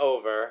walking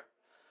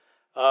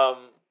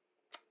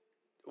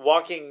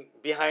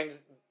behind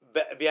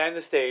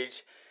the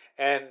stage.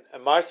 And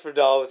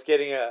Masvidal was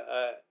getting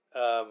a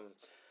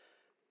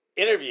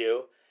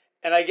interview,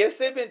 and I guess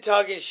they've been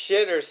talking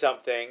shit or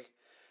something,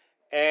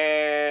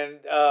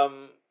 and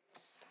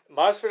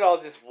Masvidal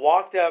just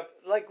walked up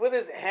like with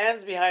his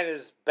hands behind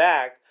his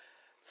back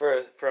for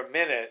a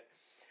minute,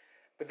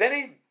 but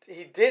then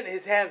he didn't.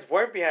 His hands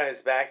weren't behind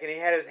his back, and he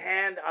had his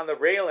hand on the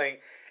railing,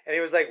 and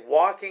he was like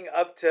walking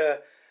up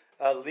to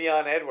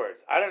Leon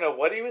Edwards. I don't know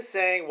what he was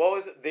saying.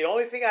 The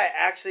only thing I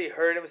actually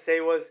heard him say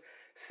was,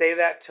 "Say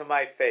that to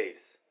my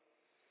face."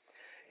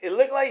 It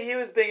looked like he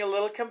was being a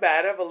little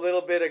combative, a little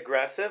bit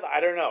aggressive.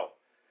 I don't know.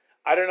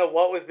 I don't know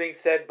what was being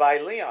said by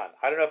Leon.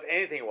 I don't know if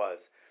anything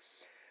was.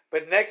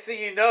 But next thing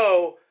you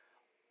know,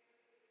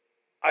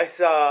 I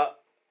saw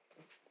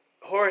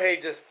Jorge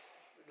just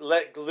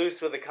let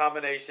loose with a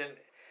combination.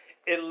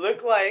 it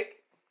looked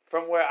like,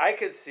 from where I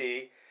could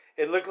see,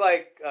 it looked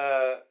like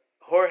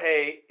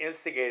Jorge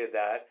instigated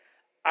that.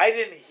 I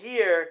didn't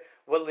hear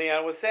what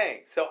Leon was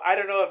saying, so I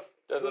don't know if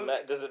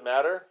Does it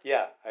matter?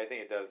 Yeah, I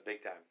think it does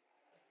big time.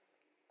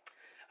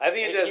 I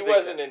think it does. He big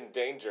wasn't time. in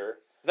danger.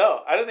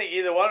 No, I don't think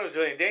either one was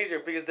really in danger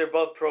because they're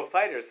both pro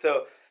fighters.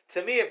 So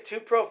to me, if two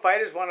pro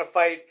fighters want to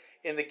fight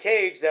in the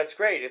cage, that's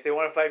great. If they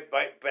want to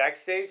fight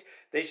backstage,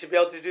 they should be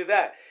able to do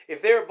that.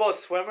 If they were both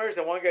swimmers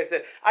and one guy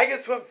said, "I can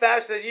swim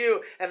faster than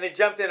you," and they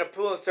jumped in a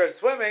pool and started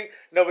swimming,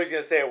 nobody's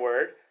gonna say a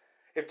word.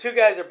 If two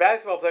guys are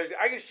basketball players,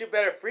 I can shoot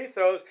better free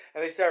throws,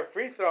 and they start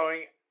free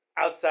throwing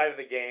outside of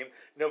the game,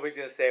 nobody's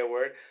gonna say a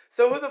word.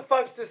 So who the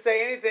fuck's to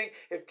say anything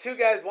if two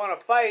guys want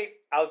to fight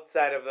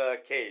outside of the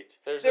cage?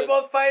 They're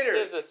both fighters.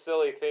 There's a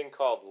silly thing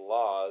called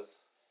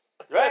laws.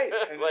 Right.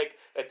 Like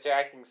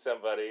attacking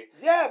somebody.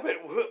 Yeah,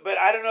 but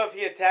I don't know if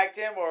he attacked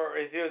him or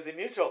if it was a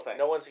mutual thing.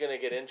 No one's gonna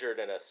get injured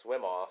in a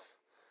swim off.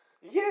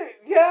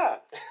 Yeah.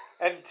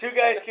 And two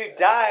guys could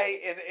die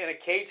in a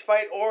cage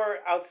fight or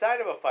outside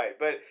of a fight,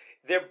 but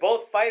they're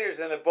both fighters,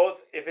 and they're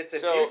both, if it's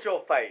a mutual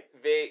fight.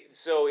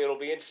 So it'll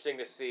be interesting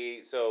to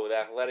see. So the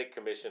athletic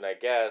commission, I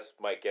guess,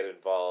 might get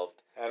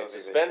involved and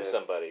suspend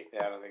somebody.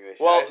 Yeah, I don't think they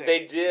should. Well,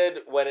 they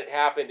did when it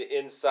happened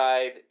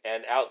inside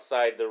and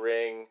outside the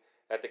ring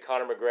at the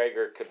Conor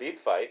McGregor Khabib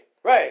fight.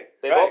 Right.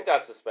 They both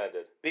got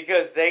suspended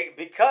because they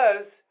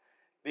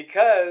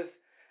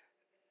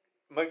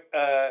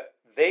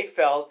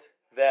felt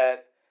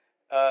that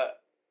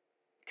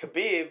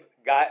Khabib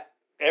got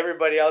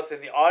everybody else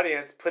in the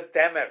audience, put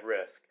them at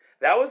risk.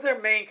 That was their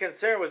main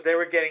concern, was they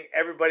were getting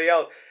everybody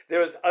else. There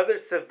was other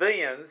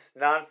civilians,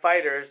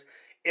 non-fighters,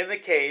 in the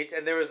cage,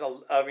 and there was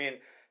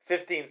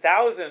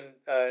 15,000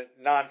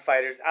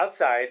 non-fighters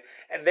outside,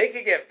 and they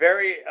could get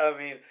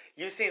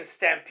you've seen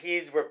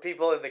stampedes where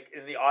people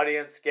in the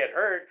audience get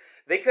hurt.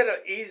 They could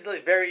have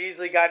very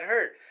easily gotten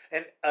hurt,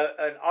 and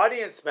an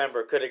audience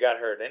member could have got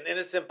hurt, an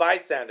innocent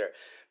bystander.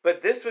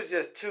 But this was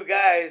just two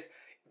guys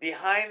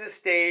behind the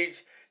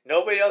stage.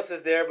 Nobody else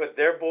is there but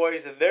their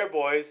boys, and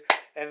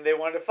they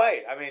wanted to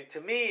fight. I mean, to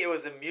me, it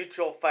was a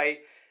mutual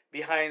fight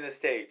behind the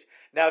stage.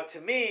 Now, to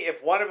me,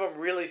 if one of them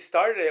really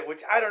started it,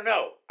 which I don't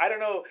know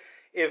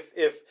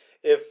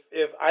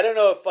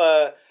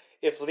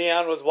if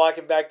Leon was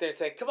walking back there and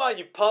saying, "Come on,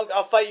 you punk,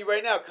 I'll fight you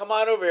right now. Come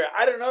on over here."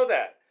 I don't know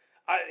that.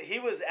 He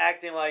was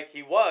acting like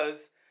he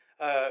was,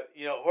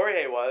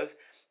 Jorge was,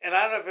 and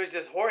I don't know if it was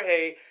just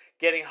Jorge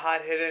getting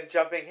hot-headed and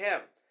jumping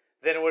him.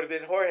 Then it would have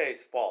been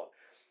Jorge's fault.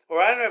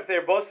 Or I don't know if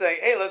they're both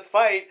saying, "Hey, let's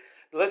fight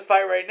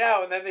right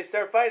now," and then they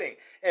start fighting.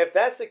 And if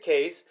that's the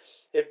case,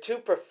 if two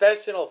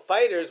professional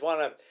fighters want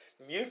to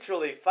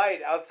mutually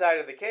fight outside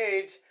of the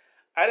cage,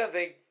 I don't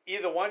think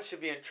either one should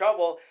be in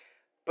trouble.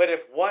 But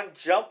if one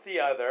jumped the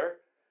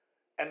other,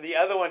 and the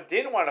other one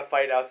didn't want to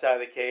fight outside of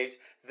the cage,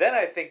 then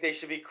I think they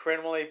should be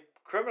criminally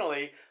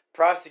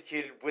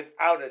prosecuted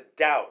without a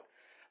doubt.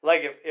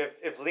 Like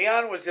if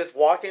Leon was just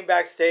walking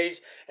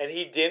backstage and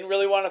he didn't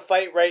really want to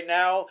fight right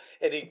now,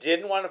 and he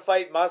didn't want to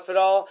fight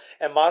Masvidal,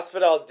 and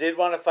Masvidal did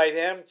want to fight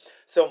him,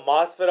 so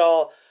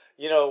Masvidal,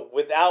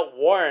 without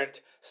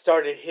warrant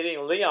started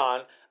hitting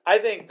Leon, I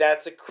think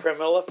that's a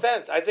criminal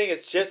offense. I think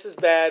it's just as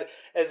bad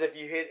as if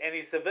you hit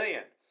any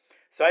civilian.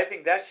 So I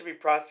think that should be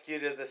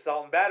prosecuted as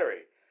assault and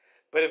battery.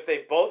 But if they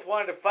both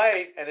wanted to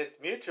fight and it's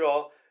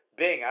mutual,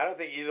 bing, I don't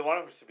think either one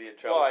of them should be in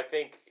trouble. Well,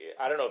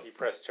 I don't know if you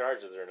press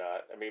charges or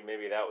not. I mean,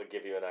 maybe that would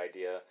give you an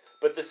idea.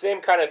 But the same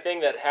kind of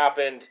thing that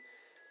happened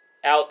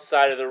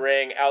outside of the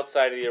ring,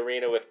 outside of the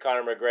arena with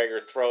Conor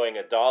McGregor throwing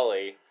a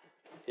dolly.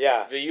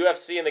 Yeah. The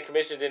UFC and the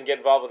commission didn't get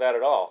involved with that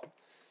at all.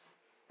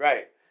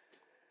 Right.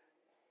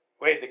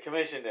 Wait, the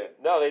commission did?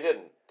 No, they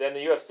didn't. Then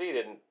the UFC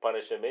didn't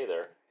punish him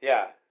either.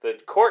 Yeah. The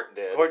court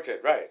did. Court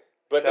did, right.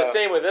 But the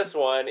same with this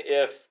one.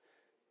 If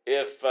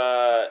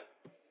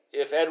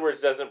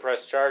Edwards doesn't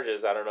press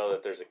charges, I don't know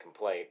that there's a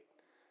complaint.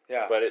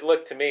 Yeah. But it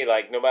looked to me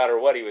like no matter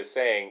what he was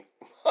saying,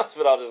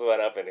 Masvidal just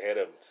went up and hit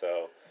him.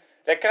 So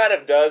that kind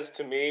of does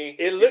to me.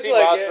 It looked you see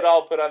like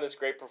Masvidal put on this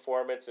great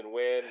performance and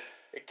win.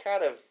 It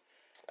kind of,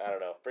 I don't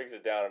know, brings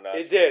it down a notch.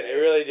 It did. It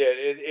really did.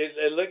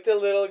 It looked a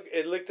little.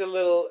 It looked a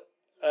little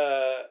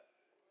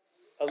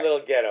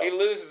ghetto. He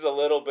loses a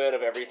little bit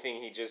of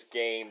everything he just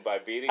gained by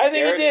beating I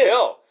think Darren he did.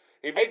 Till.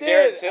 He beat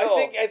Darren Till.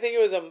 I think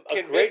it was a great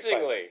fight.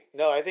 Convincingly.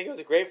 No, I think it was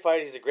a great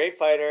fight. He's a great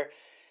fighter,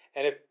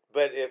 and if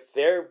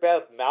they're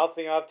both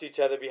mouthing off to each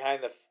other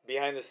behind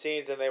the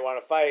scenes and they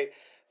want to fight,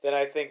 then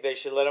I think they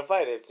should let him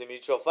fight. It's a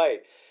mutual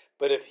fight.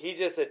 But if he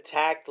just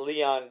attacked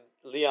Leon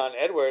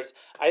Edwards,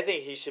 I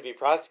think he should be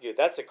prosecuted.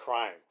 That's a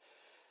crime.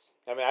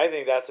 I mean, I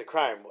think that's a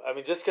crime. I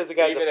mean, just because the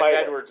guy's a fighter. Even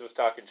if Edwards was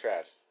talking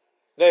trash.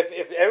 No,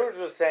 if Edwards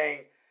was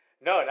saying,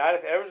 no, not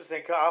if Edwards was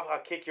saying,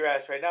 I'll kick your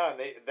ass right now, and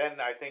then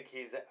I think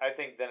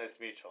then it's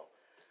mutual.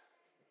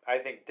 I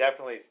think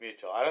definitely it's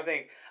mutual. I don't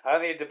think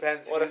it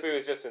depends. What if he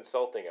was just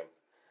insulting him?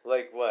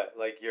 Like what?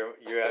 Like your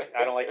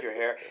I don't like your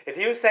hair. If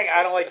he was saying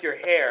I don't like your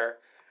hair,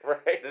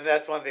 right, then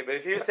that's one thing. But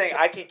if he was saying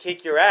I can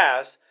kick your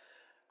ass,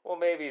 well,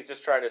 maybe he's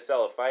just trying to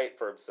sell a fight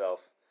for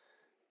himself.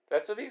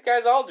 That's what these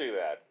guys all do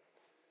that.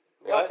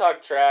 We all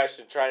talk trash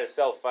and trying to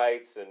sell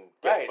fights and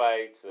get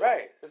fights. And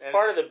it's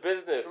part of the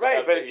business.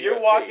 Right, but if you're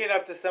walking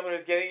up to someone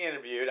who's getting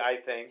interviewed, I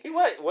think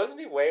wasn't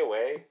he way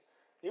away?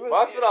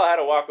 Masvidal had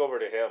to walk over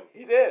to him.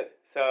 He did.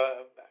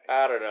 So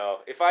I don't know.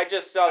 If I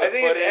just saw the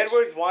footage, if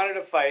Edwards wanted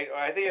to fight, or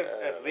I think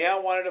if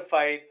Leon wanted to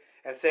fight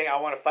and saying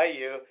I want to fight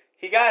you,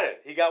 he got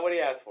it. He got what he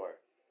asked for.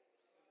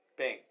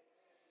 Bing.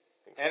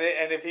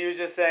 And if he was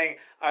just saying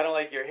I don't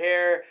like your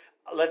hair,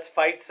 let's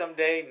fight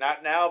someday,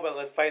 not now, but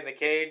let's fight in the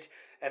cage,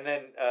 and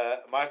then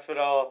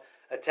Masvidal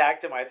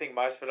attacked him, I think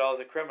Masvidal is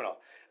a criminal.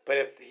 But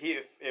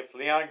if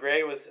Leon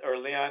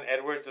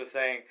Edwards was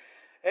saying,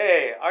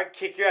 hey, I'll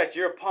kick your ass,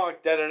 you're a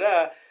punk,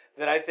 da-da-da,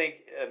 then I think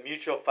a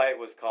mutual fight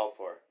was called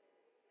for.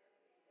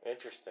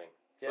 Interesting.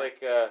 It's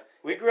like...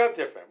 we grew up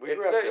different.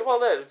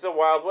 It's a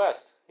Wild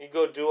West. You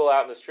go duel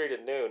out in the street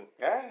at noon.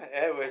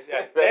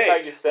 That's how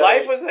you sell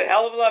life was a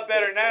hell of a lot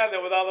better now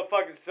than with all the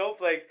fucking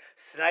snowflakes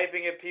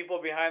sniping at people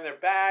behind their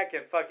back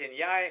and fucking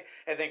yelling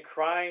and then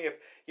crying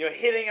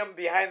hitting them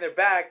behind their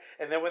back,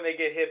 and then when they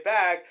get hit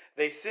back,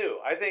 they sue.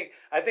 I think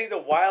the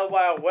Wild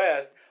Wild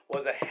West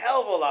was a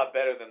hell of a lot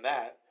better than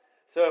that.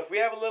 So if we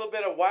have a little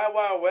bit of Wild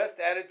Wild West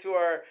added to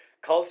our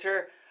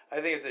culture,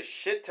 I think it's a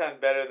shit ton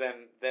better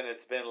than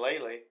it's been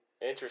lately.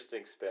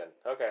 Interesting spin.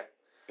 Okay.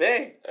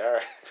 Bing. All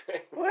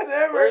right.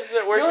 Whatever. Where's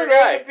You're your an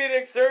guy?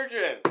 orthopedic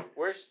surgeon.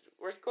 Where's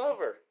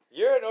Glover?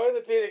 You're an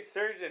orthopedic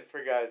surgeon,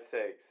 for God's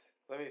sakes.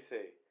 Let me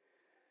see.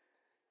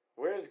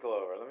 Where's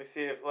Glover? Let me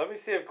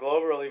see if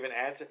Glover will even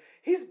answer.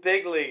 He's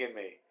big leaguing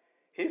me.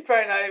 He's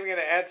probably not even going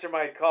to answer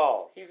my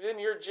call. He's in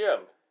your gym.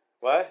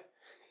 What?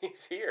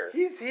 He's here.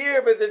 He's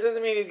here, but that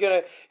doesn't mean he's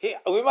going to...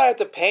 We might have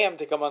to pay him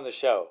to come on the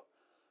show.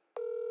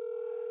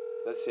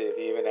 Let's see if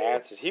he even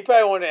answers. He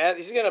probably won't answer.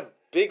 He's going to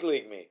big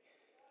league me.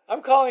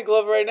 I'm calling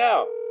Glover right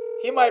now.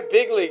 He might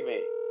big league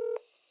me.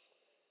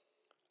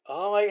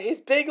 Oh my... He's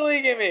big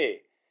leaguing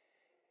me.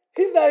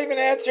 He's not even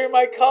answering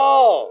my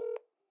call.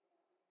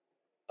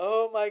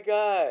 Oh my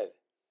God.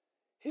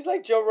 He's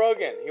like Joe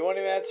Rogan. He won't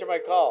even answer my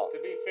call. To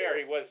be fair,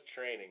 he was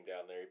training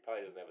down there. He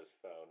probably doesn't have his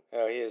phone.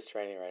 Oh, he is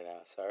training right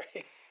now.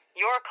 Sorry.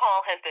 Your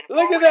call has been...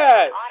 Look at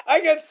that.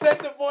 I got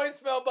sent a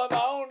voicemail by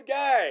my own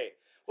guy.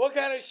 What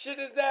kind of shit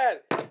is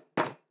that?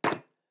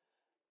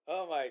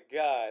 Oh my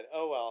God.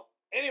 Oh well.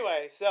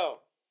 Anyway, so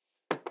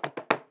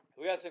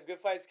we got some good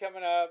fights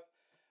coming up.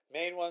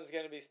 Main one's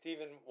going to be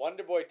Stephen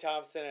Wonderboy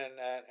Thompson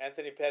and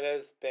Anthony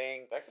Pettis.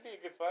 Bang. That could be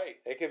a good fight.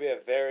 It could be a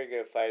very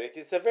good fight.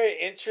 It's a very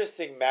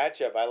interesting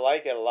matchup. I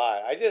like it a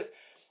lot.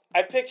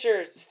 I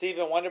picture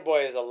Stephen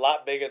Wonderboy as a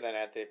lot bigger than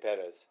Anthony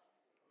Pettis.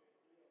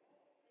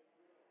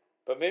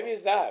 But maybe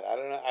he's not. I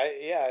don't know.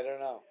 I don't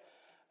know.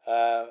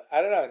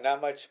 I don't know.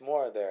 Not much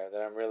more there that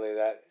I'm really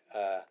that...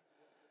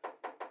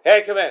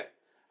 Hey, come in.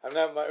 I'm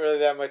not really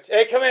that much...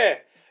 Hey, come in.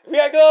 We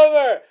got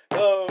Glover.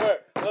 Glover.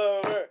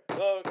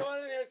 Come on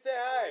in here and say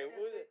hi.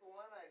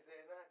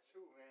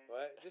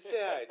 What? Just say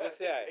hi. Just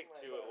say hi. Take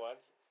two at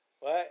once.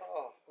 What?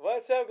 Oh.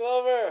 What's up,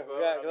 Glover?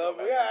 We got Glover.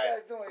 What are you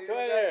guys doing? Come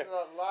You in guys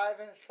here. live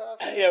and stuff?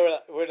 Yeah,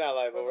 we're not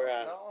live, but we're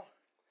on. No?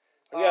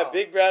 We got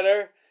Big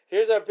Brother.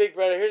 Here's our Big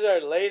Brother. Here's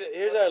our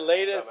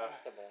latest,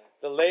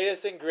 the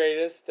latest and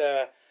greatest.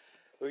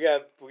 We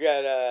got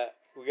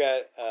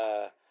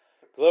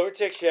Glover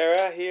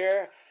Teixeira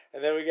here,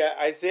 and then we got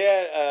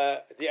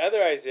Isaiah. The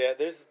other Isaiah.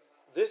 There's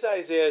this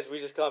Isaiah is we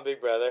just call him Big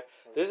Brother.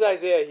 This is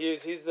Isaiah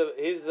Hughes.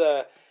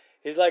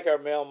 He's like our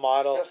male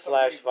model /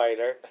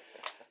 fighter.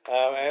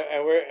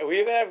 And we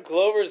even have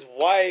Glover's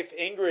wife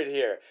Ingrid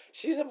here.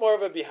 She's more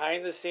of a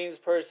behind the scenes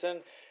person.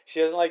 She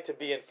doesn't like to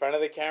be in front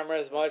of the camera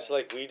as much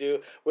like we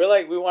do. We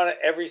want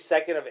every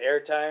second of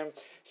airtime.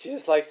 She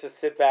just likes to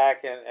sit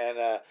back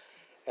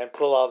and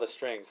pull all the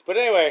strings. But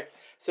anyway,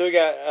 so we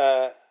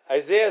got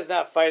Isaiah's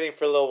not fighting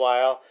for a little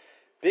while.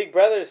 Big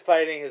Brother's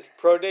fighting his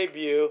pro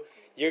debut.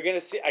 You're gonna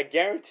see. I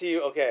guarantee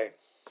you. Okay,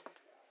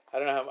 I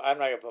don't know how. I'm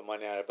not gonna put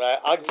money on it,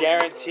 but I'll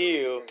guarantee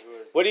you.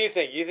 What do you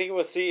think? You think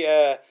we'll see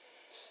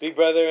Big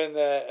Brother in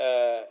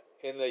the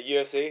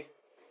UFC?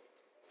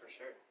 For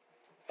sure.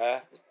 Huh?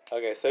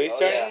 Okay, so he's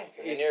turning. Yeah.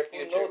 He's Near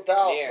future. No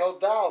doubt, no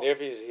doubt. near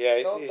future. Yeah,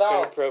 he's turning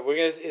doubt. pro. We're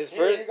gonna his You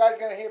first. guys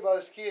gonna hear about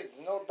his kids,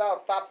 no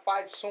doubt. Top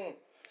 5 soon.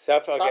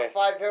 Okay. Top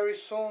 5 very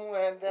soon,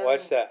 and then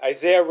Watch that.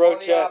 Isaiah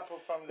Rocha.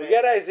 from We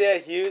there. got Isaiah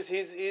Hughes.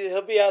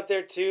 He'll be out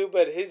there too,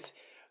 but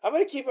I'm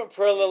gonna keep him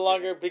pro a little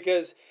longer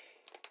because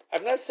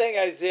I'm not saying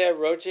Isaiah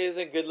Rocha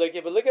isn't good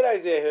looking, but look at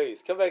Isaiah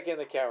Hughes. Come back in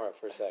the camera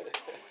for a second.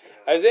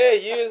 Isaiah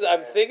Hughes,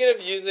 I'm thinking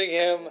of using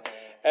him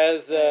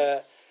as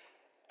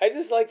I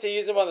just like to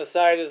use him on the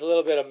side as a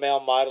little bit of male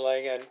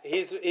modeling, and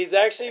he's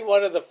actually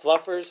one of the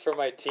fluffers for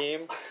my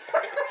team.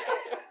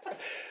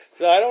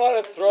 So I don't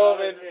want to throw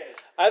him in.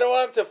 I don't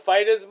want him to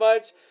fight as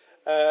much.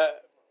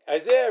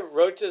 Isaiah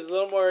Rocha is he's a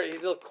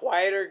little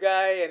quieter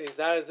guy, and he's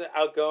not as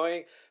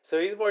outgoing. So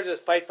he's more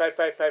just fight.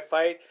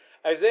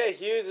 Isaiah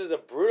Hughes is a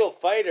brutal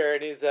fighter,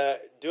 and he's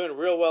doing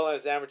real well in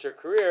his amateur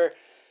career.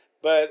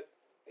 But,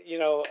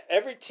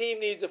 every team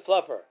needs a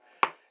fluffer.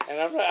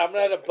 And I'm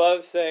not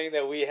above saying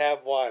that we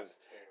have one.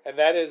 And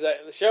that is,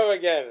 show him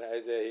again,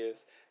 Isaiah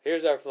Hughes.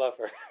 Here's our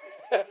fluffer.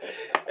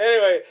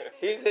 Anyway,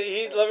 he's.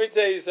 Let me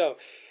tell you something.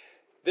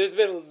 There's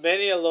been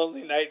many a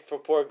lonely night for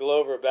poor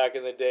Glover back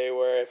in the day,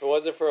 where if it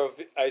wasn't for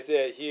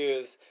Isaiah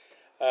Hughes,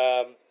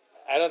 I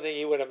don't think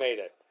he would have made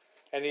it,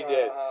 and he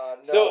did. No,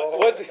 So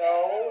what's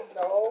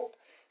no,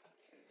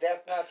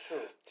 that's not true.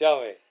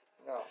 Tell me.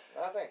 No,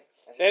 nothing.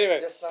 That's Anyway,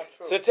 just not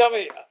true. so tell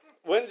me,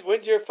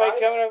 when's your fight Right?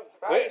 coming up?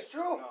 Right, it's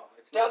true. No,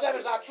 it's Tell not them true.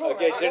 it's not true.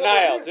 Okay, man.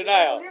 denial.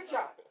 Believe you.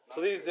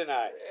 Please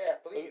deny. Yeah,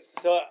 please.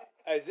 So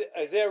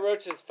Isaiah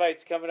Roach's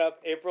fight's coming up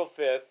April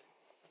 5th,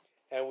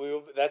 and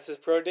that's his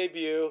pro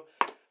debut.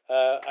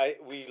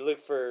 We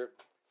look for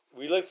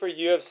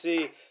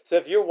UFC. So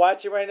if you're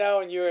watching right now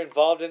and you're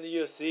involved in the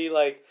UFC,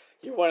 like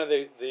you're one of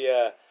the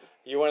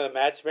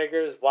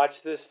matchmakers,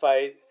 watch this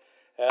fight.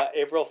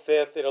 April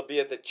 5th, it'll be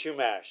at the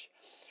Chumash.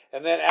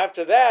 And then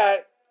after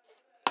that,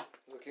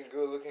 Looking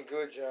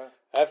good, John.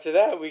 after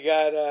that we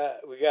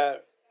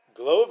got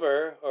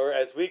Glover, or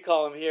as we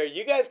call him here.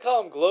 You guys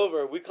call him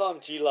Glover. We call him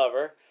G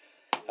Lover.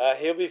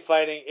 He'll be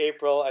fighting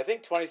April, I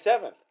think,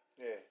 27th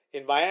Yeah,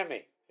 in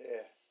Miami.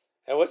 yeah.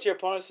 And what's your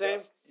opponent's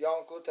name?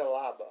 Jan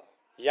Kutalaba.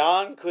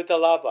 Jan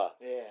Kutalaba.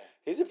 Yeah.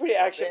 He's a pretty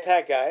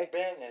action-packed guy.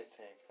 Ben, I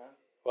think, huh?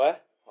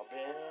 What?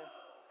 Albanian?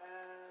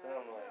 I'm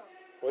like,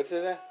 What's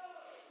his name?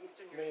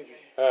 maybe.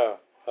 Oh,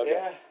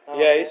 okay. Yeah?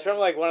 Yeah, he's from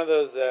like one of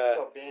those. He's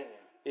Albanian.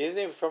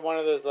 Isn't he from one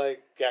of those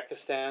like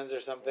Gakistans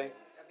or something?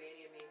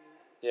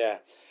 Yeah.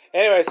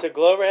 Anyway, so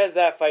Glover has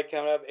that fight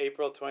coming up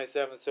April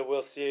 27th, so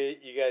we'll see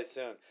you guys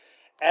soon.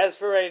 As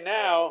for right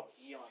now,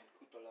 Ion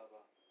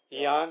Kutolava.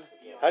 Ian,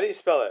 how do you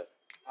spell it?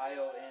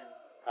 ION.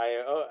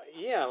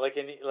 Ian, like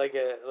Yeah.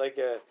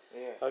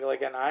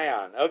 an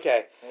ion.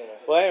 Okay. Yeah.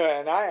 Well, anyway,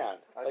 an ion,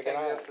 I like think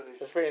an ion. that's what it is.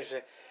 That's pretty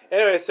interesting.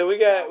 Anyway, so we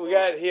got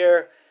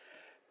here.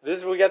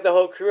 We got the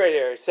whole crew right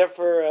here, except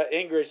for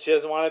Ingrid. She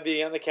doesn't want to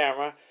be on the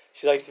camera.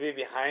 She likes to be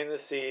behind the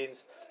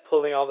scenes,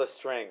 pulling all the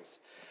strings.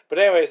 But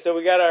anyway, so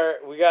we got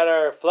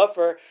our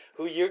fluffer,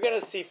 who you're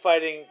gonna see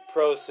fighting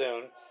pro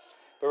soon.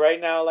 But right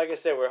now, like I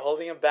said, we're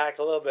holding him back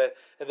a little bit,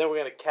 and then we're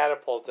gonna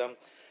catapult him.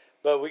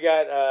 But we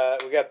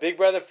got Big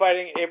Brother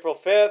fighting April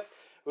 5th.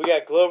 We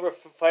got Glover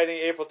fighting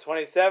April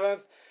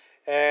 27th,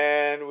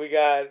 and we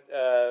got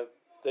the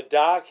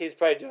Doc. He's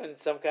probably doing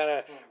some kind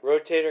of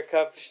rotator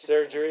cuff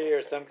surgery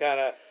or some kind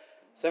of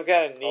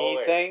knee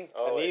Always, thing. A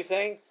knee always.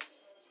 thing.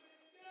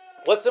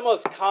 What's the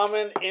most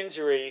common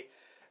injury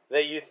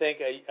that you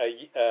think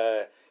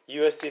a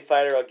UFC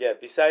fighter will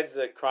get besides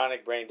the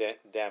chronic brain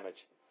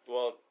damage?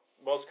 Well,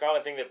 most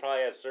common thing that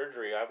probably has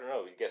surgery, I don't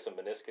know, you get some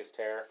meniscus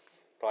tear.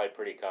 Probably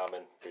pretty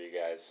common for you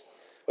guys.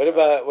 What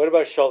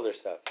about shoulder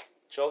stuff?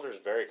 Shoulder's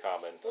very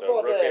common. What So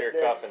about rotator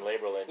that- cuff and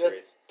labral That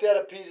injuries.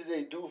 therapy that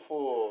they do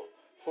for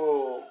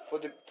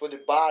the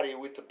body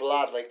with the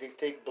blood, like they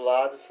take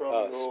blood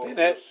from Spin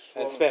it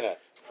and spin it.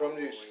 from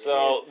the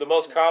So the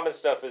most common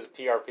stuff is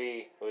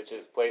PRP, which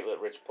is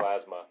platelet-rich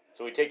plasma.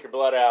 So we take your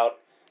blood out,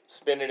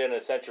 spin it in a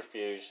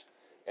centrifuge,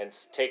 and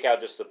take out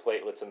just the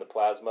platelets and the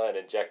plasma and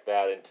inject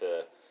that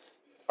into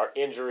our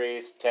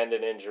injuries,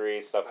 tendon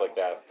injuries, stuff like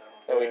that.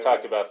 And we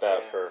talked about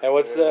that for. And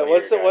what's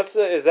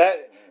is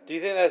that? Do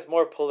you think that's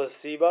more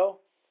placebo?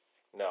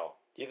 No.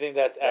 Do you think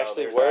that No,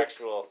 actually there's works?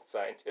 actual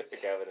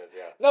scientific evidence,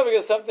 yeah. No,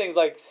 because some things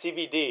like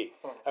CBD,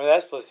 I mean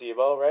that's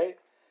placebo, right?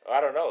 I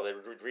don't know. The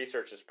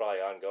research is probably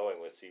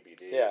ongoing with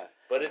CBD. Yeah.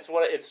 But it's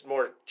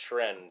more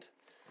trend.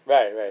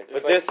 Right. It's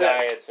But like this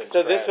diets and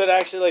so this would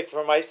trends. actually, like,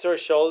 for my sore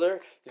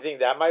shoulder. You think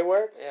that might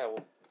work? Yeah,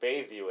 we'll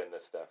bathe you in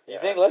this stuff. You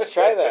Yeah. think? Let's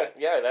try that.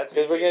 Yeah, that's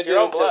Because easy. we're gonna It's do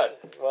your own it blood.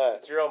 What?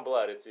 It's your own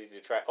blood. It's easy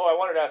to try. Oh, I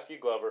wanted to ask you,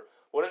 Glover.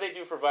 What do they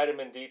do for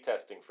vitamin D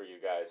testing for you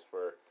guys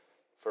for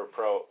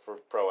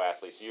pro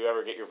athletes? Do you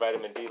ever get your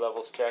vitamin D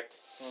levels checked?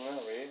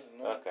 Not really,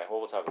 no. Okay, well,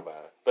 we'll talk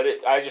about it.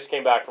 But I just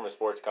came back from a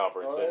sports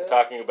conference Oh, and yeah?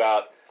 talking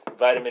about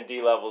vitamin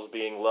D levels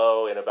being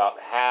low in about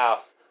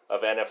half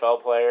of NFL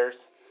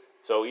players.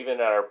 So even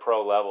at our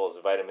pro levels,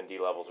 the vitamin D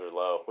levels are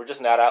low. We're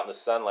just not out in the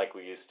sun like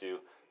we used to.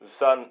 The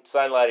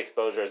sunlight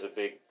exposure is a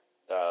big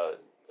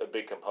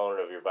component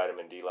of your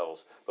vitamin D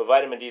levels. But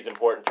vitamin D is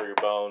important for your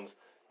bones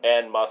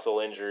and muscle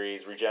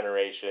injuries,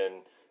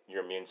 regeneration,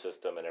 your immune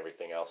system, and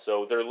everything else.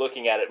 So they're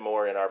looking at it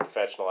more in our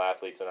professional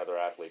athletes and other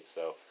athletes.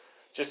 So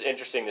just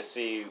interesting to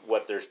see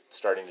what they're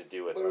starting to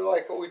do with But it.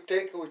 like we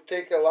take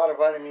a lot of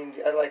vitamin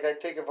D. I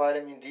take a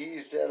vitamin D.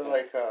 Is that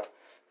like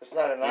it's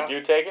not enough? You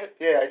do take it?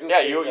 Yeah, I do. Yeah,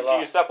 take a lot.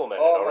 you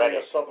supplement it Oh, already.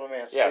 my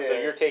supplements. Yeah, so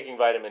you're taking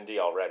vitamin D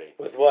already.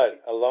 With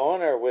what?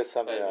 Alone or with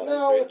something else?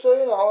 No, it's the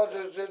many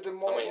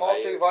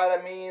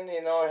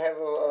multivitamin. I have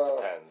a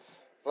Depends.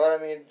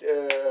 vitamin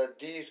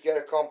D's get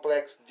a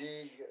complex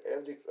D,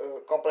 the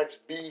complex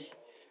B.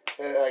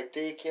 I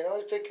take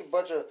I take a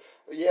bunch of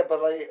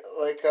but like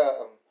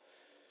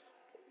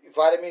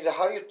vitamin.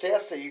 How you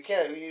test it?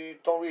 You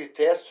don't really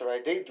test it,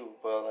 right? They do,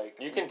 but like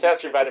You can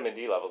test your vitamin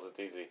D levels. It's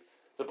easy.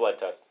 It's a blood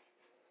test.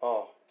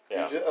 Oh.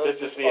 Yeah, You just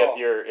to see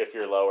if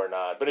you're low or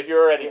not. But if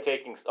you're already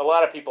taking, a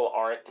lot of people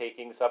aren't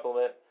taking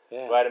supplement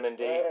vitamin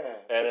D, Yeah,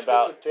 and it's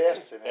about good to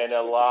test it, man. and It's a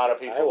good to lot of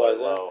test people I are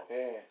wasn't. low.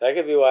 Yeah. That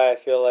could be why I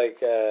feel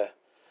like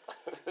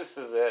This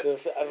is it.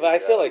 I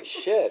feel like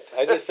shit.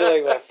 I just feel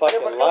like my Yeah, fucking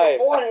but life.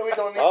 California, we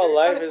don't need My to.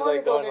 life is California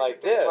like don't going need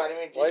like to take this.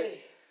 vitamin D. What?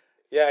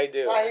 Yeah, I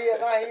do. Not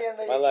here in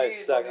the My AG, life you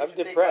sucks. don't need I'm to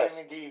take depressed.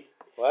 vitamin D.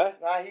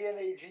 What? Not here in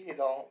the AG, you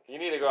don't. You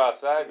need to go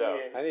outside though.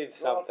 Yeah. I need Go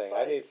something.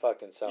 I outside. need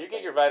fucking something. You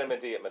get your vitamin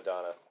D at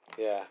Madonna.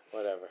 Yeah,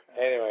 whatever.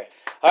 Anyway.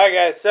 All right,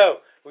 guys.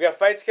 So, we got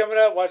fights coming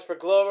up. Watch for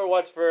Glover.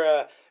 Watch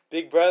for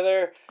Big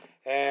Brother.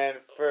 And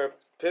for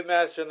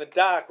Pitmaster and the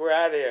Doc, we're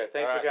out of here.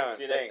 Thanks All for right, coming.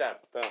 see you next time.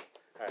 Boom.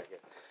 All right, good.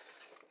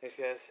 Thanks,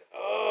 guys.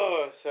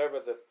 Oh, sorry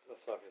about the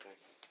fluffy thing.